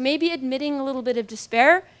 So maybe admitting a little bit of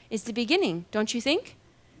despair is the beginning, don't you think?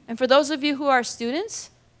 And for those of you who are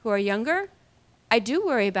students, who are younger, I do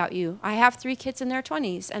worry about you. I have 3 kids in their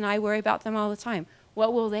 20s, and I worry about them all the time.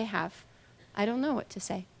 What will they have? I don't know what to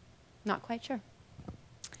say. Not quite sure.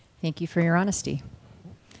 Thank you for your honesty.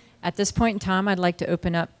 At this point in time, I'd like to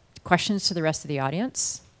open up questions to the rest of the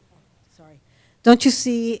audience. Sorry. Don't you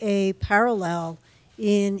see a parallel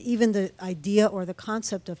in even the idea or the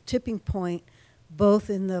concept of tipping point, both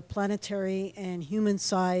in the planetary and human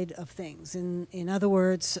side of things? In other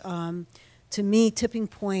words, to me, tipping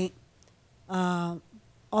point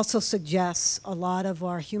also suggests a lot of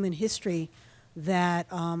our human history that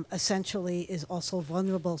essentially is also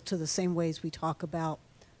vulnerable to the same ways we talk about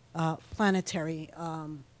planetary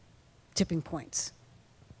tipping points.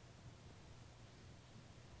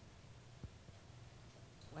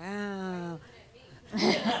 Wow.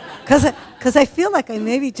 Because I feel like I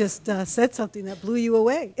maybe just said something that blew you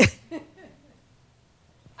away.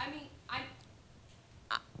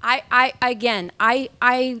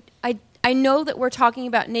 I know that we're talking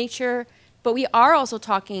about nature, but we are also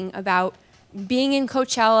talking about being in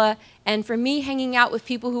Coachella, and for me, hanging out with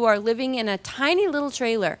people who are living in a tiny little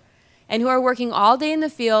trailer and who are working all day in the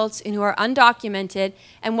fields and who are undocumented,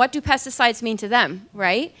 and what do pesticides mean to them,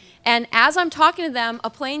 right? And as I'm talking to them, a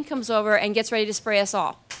plane comes over and gets ready to spray us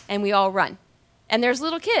all, and we all run. And there's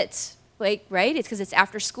little kids, like, right? It's because it's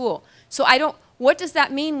after school. So what does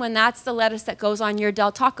that mean when that's the lettuce that goes on your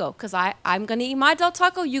Del Taco? Because I'm going to eat my Del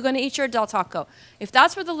Taco, you're going to eat your Del Taco. If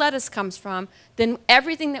that's where the lettuce comes from, then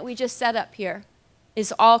everything that we just set up here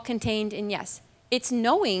is all contained in yes. It's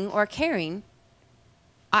knowing or caring.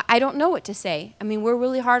 I don't know what to say. I mean, we're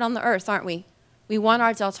really hard on the earth, aren't we? We want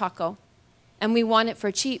our Del Taco, and we want it for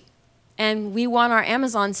cheap, and we want our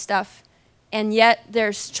Amazon stuff, and yet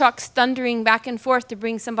there's trucks thundering back and forth to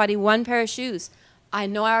bring somebody one pair of shoes. I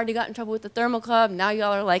know I already got in trouble with the Thermal Club. Now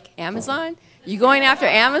y'all are like, Amazon? You going after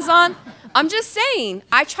Amazon? I'm just saying,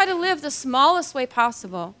 I try to live the smallest way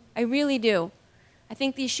possible. I really do. I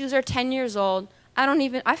think these shoes are 10 years old.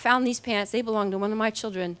 I found these pants. They belong to one of my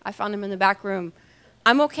children. I found them in the back room.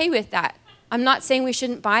 I'm okay with that. I'm not saying we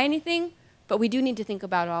shouldn't buy anything, But we do need to think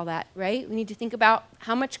about all that, right? We need to think about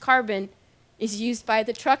how much carbon is used by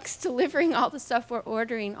the trucks delivering all the stuff we're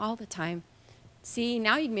ordering all the time. See,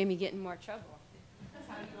 now you made me get in more trouble. That's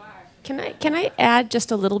how you are. Can I add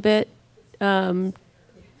just a little bit? Can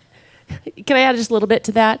I add just a little bit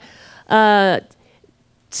to that?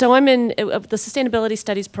 So I'm in the Sustainability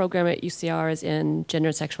Studies program at UCR is in Gender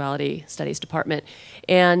and Sexuality Studies department,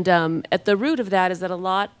 and at the root of that is that a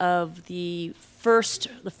lot of the first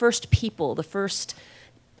people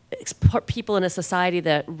in a society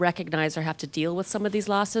that recognize or have to deal with some of these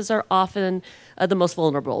losses are often the most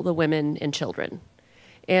vulnerable, the women and children.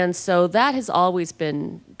 And so that has always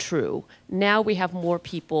been true. Now we have more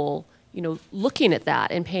people, looking at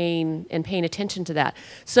that and paying attention to that.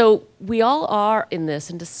 So we all are in this,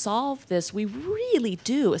 and to solve this, we really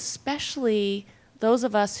do, especially those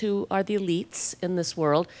of us who are the elites in this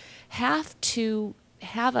world, have to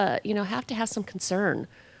have some concern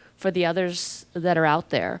for the others that are out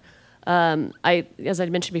there. As I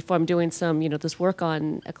mentioned before, I'm doing some, this work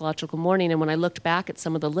on ecological mourning, and when I looked back at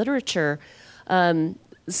some of the literature,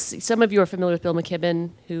 some of you are familiar with Bill McKibben,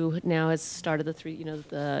 who now has started the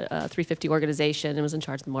 350 organization and was in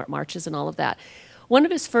charge of the marches and all of that. One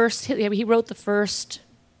of his first, he wrote the first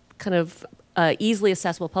kind of easily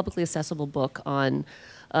accessible, publicly accessible book on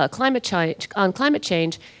climate change.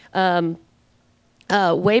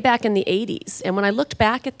 Way back in the 80s. And when I looked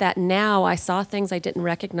back at that now, I saw things I didn't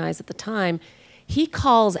recognize at the time. He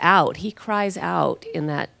cries out in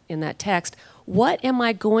that text, what am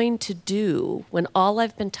I going to do when all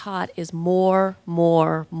I've been taught is more,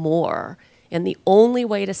 more, more? And the only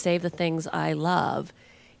way to save the things I love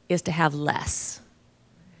is to have less.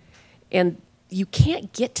 And you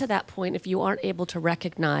can't get to that point if you aren't able to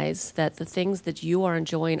recognize that the things that you are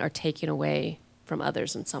enjoying are taken away from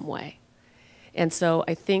others in some way. And so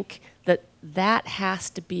I think that has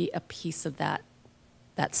to be a piece of that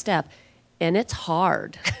step. And it's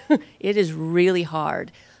hard. It is really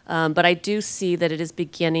hard. But I do see that it is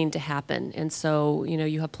beginning to happen. And so,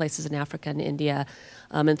 you have places in Africa and India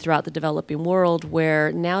and throughout the developing world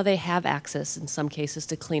where now they have access, in some cases,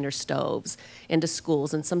 to cleaner stoves and to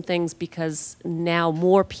schools and some things, because now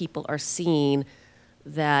more people are seeing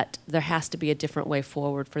that there has to be a different way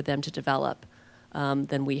forward for them to develop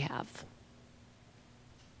than we have.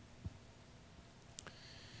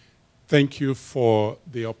 Thank you for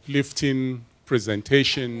the uplifting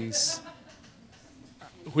presentations,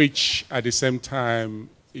 which at the same time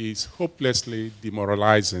is hopelessly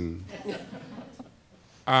demoralizing.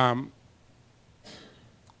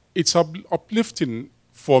 It's uplifting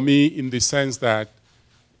for me in the sense that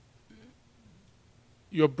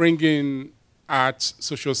you're bringing arts,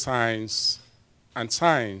 social science, and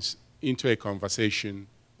science into a conversation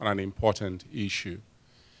on an important issue.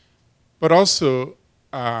 But also,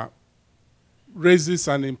 raises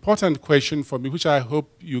an important question for me, which I hope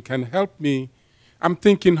you can help me. I'm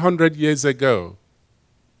thinking 100 years ago,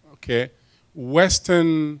 okay?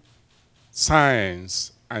 Western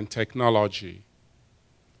science and technology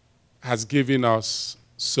has given us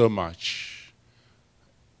so much.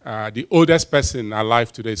 The oldest person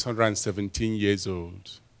alive today is 117 years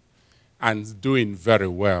old and doing very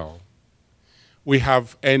well. We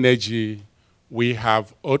have energy, we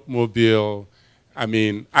have automobile. I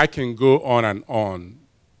mean, I can go on and on.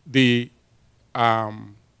 The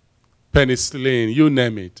penicillin, you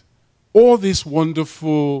name it. All these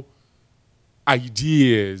wonderful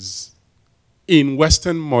ideas in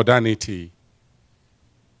Western modernity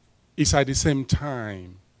is at the same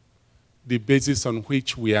time the basis on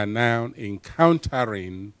which we are now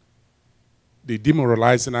encountering the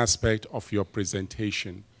demoralizing aspect of your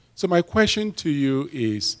presentation. So my question to you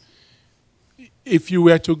is, if you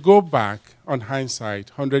were to go back on hindsight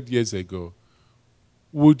 100 years ago,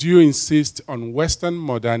 would you insist on Western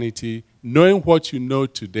modernity, knowing what you know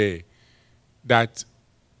today, that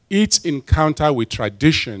its encounter with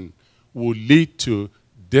tradition will lead to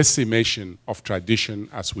decimation of tradition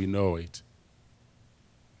as we know it?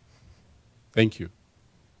 Thank you.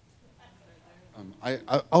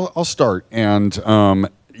 I'll start. And,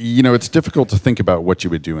 it's difficult to think about what you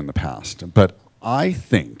would do in the past, but I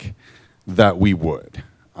think that we would.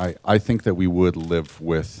 I think that we would live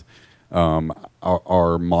with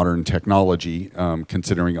our modern technology,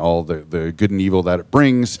 considering all the good and evil that it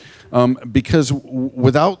brings, because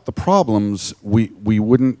without the problems, we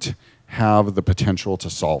wouldn't have the potential to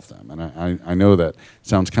solve them. And I know that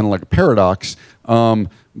sounds kind of like a paradox,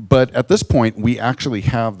 but at this point, we actually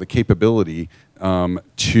have the capability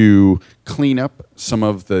to clean up some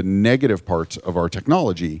of the negative parts of our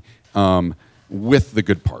technology with the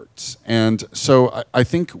good parts. And so I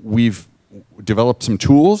think we've develop some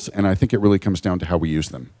tools, and I think it really comes down to how we use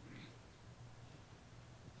them.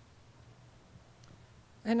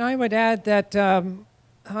 And I would add that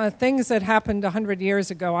things that happened 100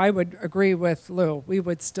 years ago, I would agree with Lou. We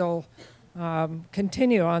would still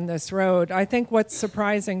continue on this road. I think what's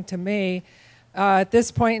surprising to me at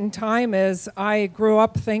this point in time is I grew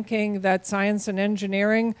up thinking that science and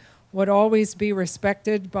engineering would always be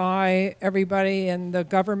respected by everybody in the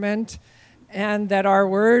government, and that our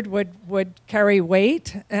word would carry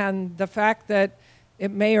weight. And the fact that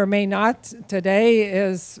it may or may not today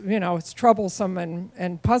is, it's troublesome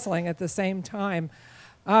and puzzling at the same time.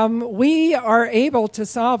 We are able to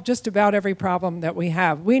solve just about every problem that we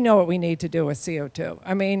have. We know what we need to do with CO2.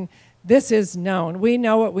 I mean, this is known. We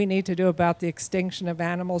know what we need to do about the extinction of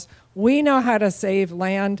animals. We know how to save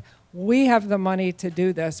land. We have the money to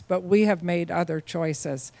do this, but we have made other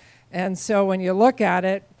choices. And so when you look at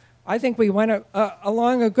it, I think we went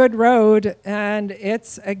along a good road, and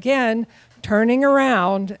it's, again, turning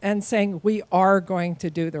around and saying we are going to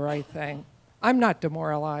do the right thing. I'm not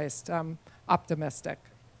demoralized. I'm optimistic.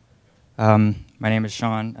 My name is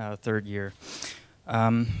Sean, third year.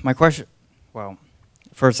 My question, well,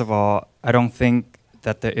 first of all, I don't think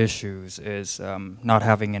that the issues is not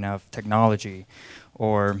having enough technology,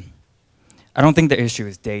 or I don't think the issue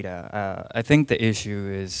is data. I think the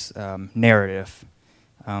issue is narrative.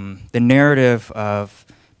 The narrative of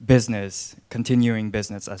business, continuing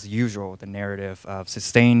business as usual, the narrative of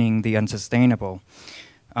sustaining the unsustainable.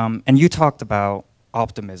 And you talked about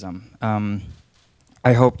optimism.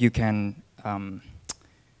 I hope you can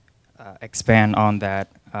expand on that.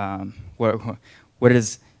 What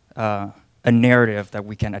is a narrative that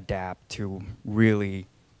we can adapt to really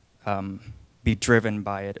be driven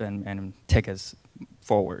by it and take us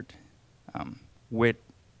forward with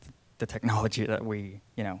the technology that we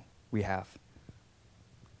have?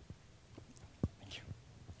 Thank you.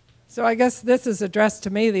 So I guess this is addressed to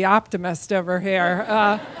me, the optimist over here.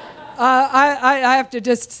 I have to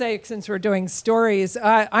just say, since we're doing stories,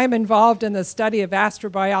 I'm involved in the study of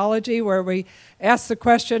astrobiology, where we ask the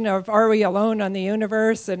question of, are we alone on the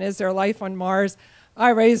universe, and is there life on Mars? I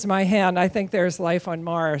raise my hand. I think there's life on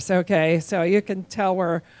Mars. Okay, so you can tell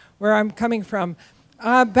where I'm coming from.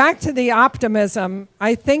 Back to the optimism,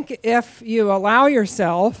 I think if you allow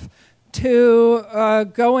yourself to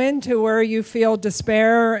go into where you feel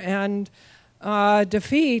despair and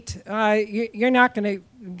defeat, you're not going to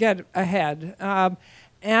get ahead.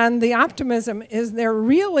 And the optimism is there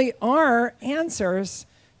really are answers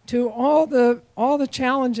to all the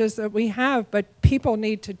challenges that we have, but people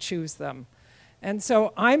need to choose them. And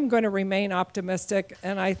so I'm going to remain optimistic,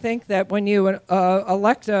 and I think that when you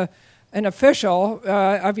elect an official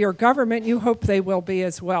of your government, you hope they will be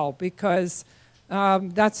as well, because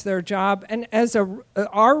that's their job. And as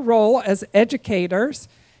our role as educators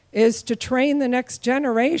is to train the next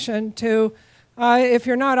generation to, if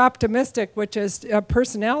you're not optimistic, which is a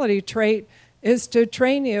personality trait, is to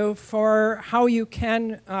train you for how you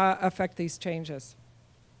can affect these changes.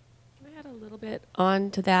 Can I add a little bit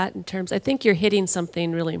on to that in terms, I think you're hitting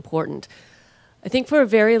something really important. I think for a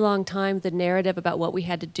very long time, the narrative about what we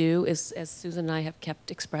had to do is, as Susan and I have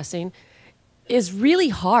kept expressing, is really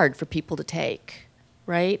hard for people to take,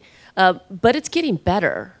 right? But it's getting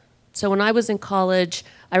better. So when I was in college,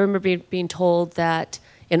 I remember being told that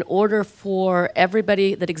in order for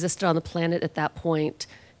everybody that existed on the planet at that point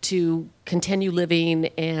to continue living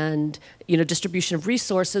and distribution of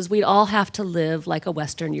resources, we'd all have to live like a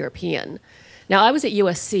Western European. Now, I was at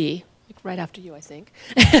USC, right after you, I think.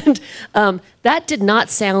 And that did not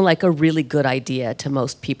sound like a really good idea to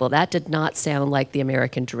most people. That did not sound like the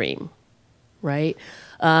American dream, right?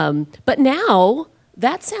 But now,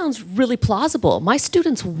 that sounds really plausible. My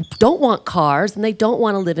students don't want cars, and they don't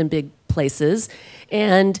want to live in big places,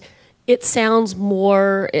 and it sounds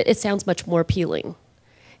much more appealing.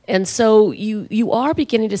 And so you are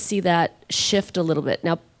beginning to see that shift a little bit.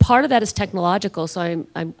 Now, part of that is technological, so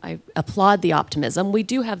I applaud the optimism. We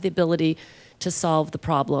do have the ability to solve the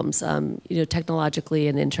problems, technologically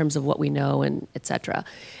and in terms of what we know, and et cetera.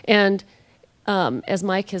 And as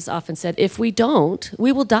Mike has often said, if we don't,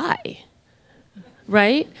 we will die,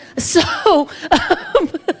 right? So,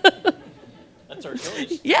 that's our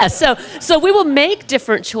choice. Yeah, so we will make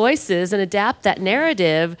different choices and adapt that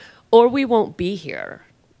narrative, or we won't be here.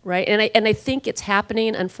 Right, and I think it's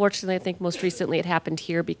happening. Unfortunately, I think most recently it happened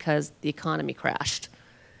here because the economy crashed,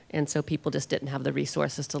 and so people just didn't have the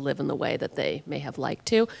resources to live in the way that they may have liked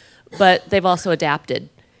to. But they've also adapted,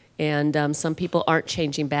 and some people aren't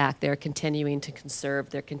changing back. They're continuing to conserve.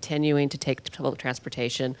 They're continuing to take public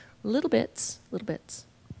transportation, little bits.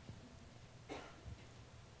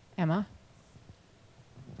 Emma?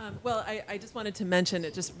 Well, I just wanted to mention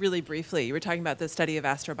it just really briefly. You were talking about the study of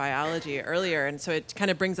astrobiology earlier, and so it kind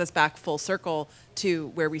of brings us back full circle to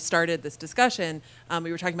where we started this discussion.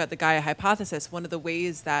 We were talking about the Gaia hypothesis. One of the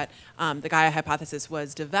ways that the Gaia hypothesis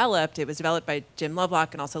was developed, it was developed by Jim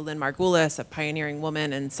Lovelock and also Lynn Margulis, a pioneering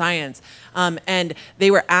woman in science. And they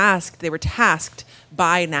were tasked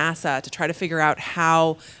by NASA to try to figure out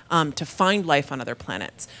how to find life on other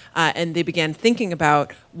planets. And they began thinking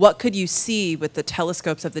about what could you see with the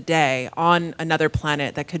telescopes of the day on another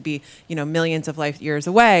planet that could be, millions of light years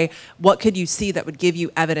away. What could you see that would give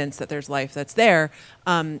you evidence that there's life that's there?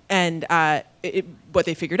 What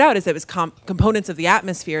they figured out is that it was components of the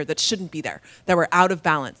atmosphere that shouldn't be there, that were out of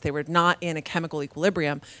balance. They were not in a chemical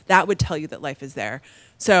equilibrium. That would tell you that life is there.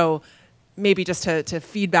 So maybe just to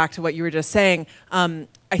feed back to what you were just saying, I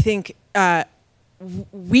think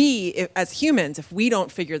we, as humans, if we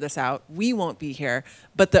don't figure this out, we won't be here.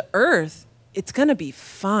 But the Earth, it's going to be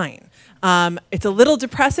fine. It's a little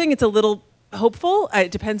depressing. It's a little hopeful.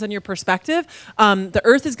 It depends on your perspective. The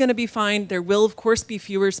Earth is going to be fine. There will, of course, be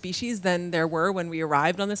fewer species than there were when we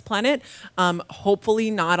arrived on this planet.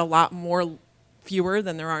 Hopefully not a lot more fewer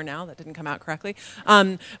than there are now. That didn't come out correctly.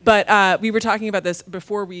 But we were talking about this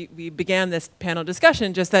before we began this panel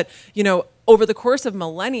discussion, just that, over the course of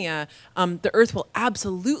millennia, the Earth will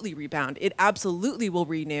absolutely rebound. It absolutely will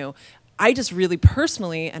renew. I just really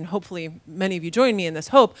personally, and hopefully many of you join me in this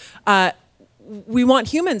hope, we want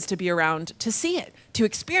humans to be around to see it, to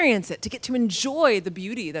experience it, to get to enjoy the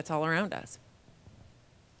beauty that's all around us.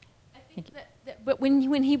 I think but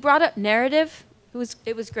when he brought up narrative,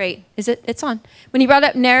 it was great. It's on. When he brought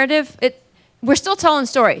up narrative, we're still telling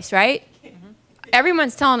stories, right?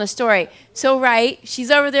 Everyone's telling a story. So, right,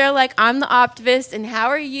 she's over there like, I'm the optimist, and how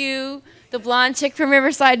are you, the blonde chick from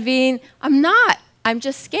Riverside, being? I'm not. I'm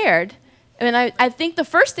just scared. I mean, I think the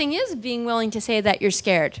first thing is being willing to say that you're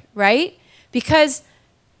scared, right? Because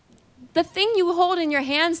the thing you hold in your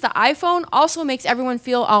hands, the iPhone, also makes everyone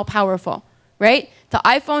feel all-powerful, right? The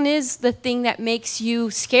iPhone is the thing that makes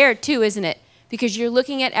you scared, too, isn't it? Because you're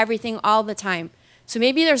looking at everything all the time. So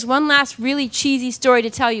maybe there's one last really cheesy story to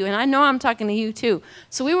tell you, and I know I'm talking to you too.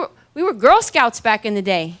 So we were Girl Scouts back in the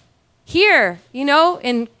day. Here,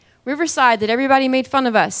 in Riverside, that everybody made fun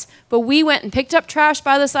of us. But we went and picked up trash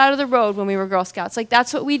by the side of the road when we were Girl Scouts. Like,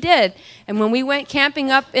 that's what we did. And when we went camping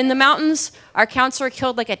up in the mountains, our counselor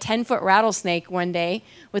killed like a 10-foot rattlesnake one day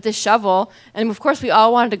with a shovel. And of course, we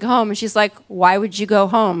all wanted to go home. And she's like, why would you go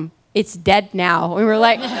home? It's dead now. And we were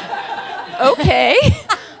like, okay.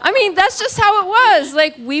 I mean, that's just how it was.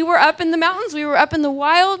 Like, we were up in the mountains. We were up in the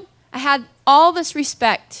wild. I had all this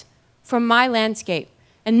respect for my landscape.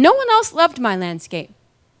 And no one else loved my landscape.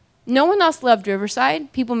 No one else loved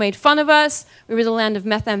Riverside. People made fun of us. We were the land of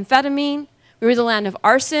methamphetamine. We were the land of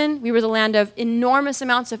arson. We were the land of enormous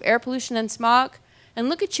amounts of air pollution and smog. And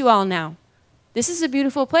look at you all now. This is a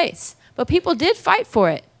beautiful place. But people did fight for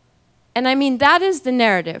it. And I mean, that is the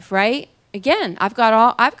narrative, right? Again, I've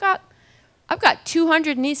got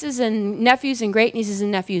 200 nieces and nephews and great nieces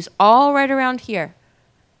and nephews all right around here.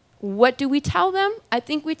 What do we tell them? I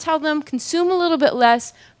think we tell them, consume a little bit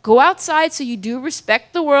less, go outside so you do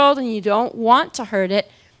respect the world and you don't want to hurt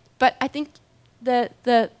it. But I think the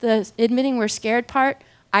admitting we're scared part,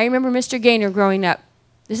 I remember Mr. Gaynor growing up.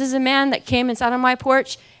 This is a man that came and sat on my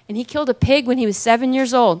porch, and he killed a pig when he was 7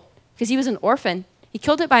 years old because he was an orphan. He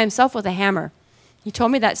killed it by himself with a hammer. He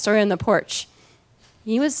told me that story on the porch.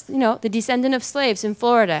 He was, the descendant of slaves in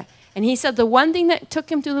Florida. And he said the one thing that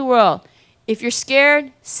took him through the world, if you're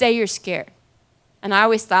scared, say you're scared. And I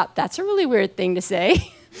always thought, that's a really weird thing to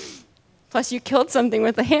say. Plus, you killed something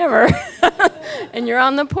with a hammer. And you're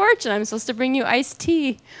on the porch, and I'm supposed to bring you iced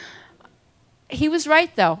tea. He was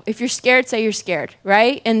right, though. If you're scared, say you're scared,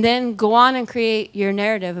 right? And then go on and create your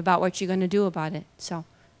narrative about what you're going to do about it. So,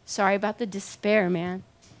 sorry about the despair, man.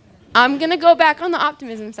 I'm going to go back on the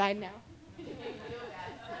optimism side now.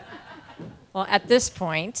 Well, at this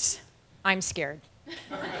point, I'm scared.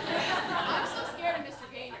 I'm so scared of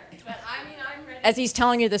Mr. Gaynor, but I mean, I'm ready. As he's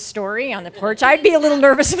telling you the story on the porch, I'd be a little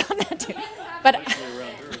nervous about that too. But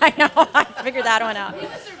I know, I figured that one out. He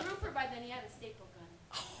was a roofer by then, he had a staple gun.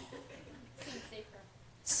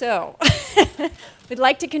 So, we'd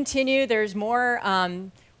like to continue. There's more,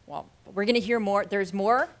 we're going to hear more. There's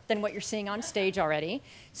more than what you're seeing on stage already.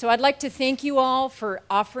 So I'd like to thank you all for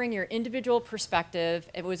offering your individual perspective.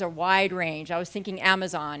 It was a wide range. I was thinking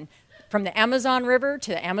Amazon, from the Amazon River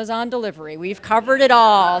to the Amazon delivery. We've covered it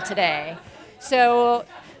all today. So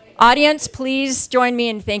audience, please join me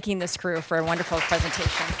in thanking this crew for a wonderful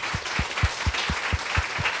presentation.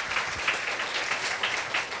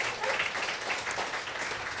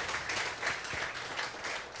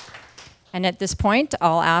 And at this point,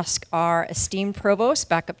 I'll ask our esteemed provost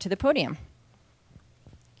back up to the podium.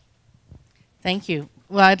 Thank you.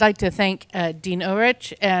 Well, I'd like to thank Dean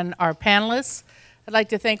Ulrich and our panelists. I'd like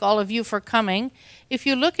to thank all of you for coming. If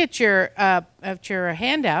you look at your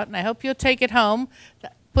handout, and I hope you'll take it home,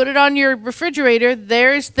 put it on your refrigerator.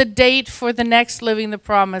 There's the date for the next Living the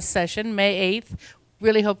Promise session, May 8th.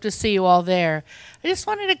 Really hope to see you all there. I just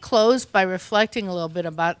wanted to close by reflecting a little bit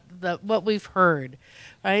about what we've heard,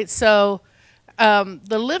 right? So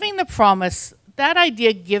the Living the Promise, that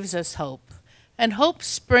idea gives us hope. And hope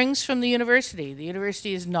springs from the university. The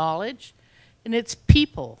university is knowledge, and it's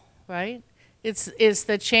people, right? It's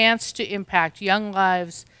the chance to impact young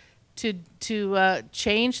lives, to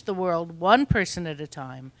change the world one person at a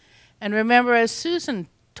time. And remember, as Susan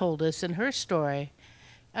told us in her story,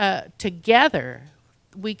 together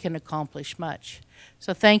we can accomplish much.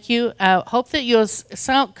 So thank you. Hope that you'll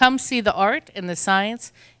come see the art and the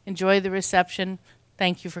science. Enjoy the reception.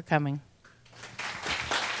 Thank you for coming.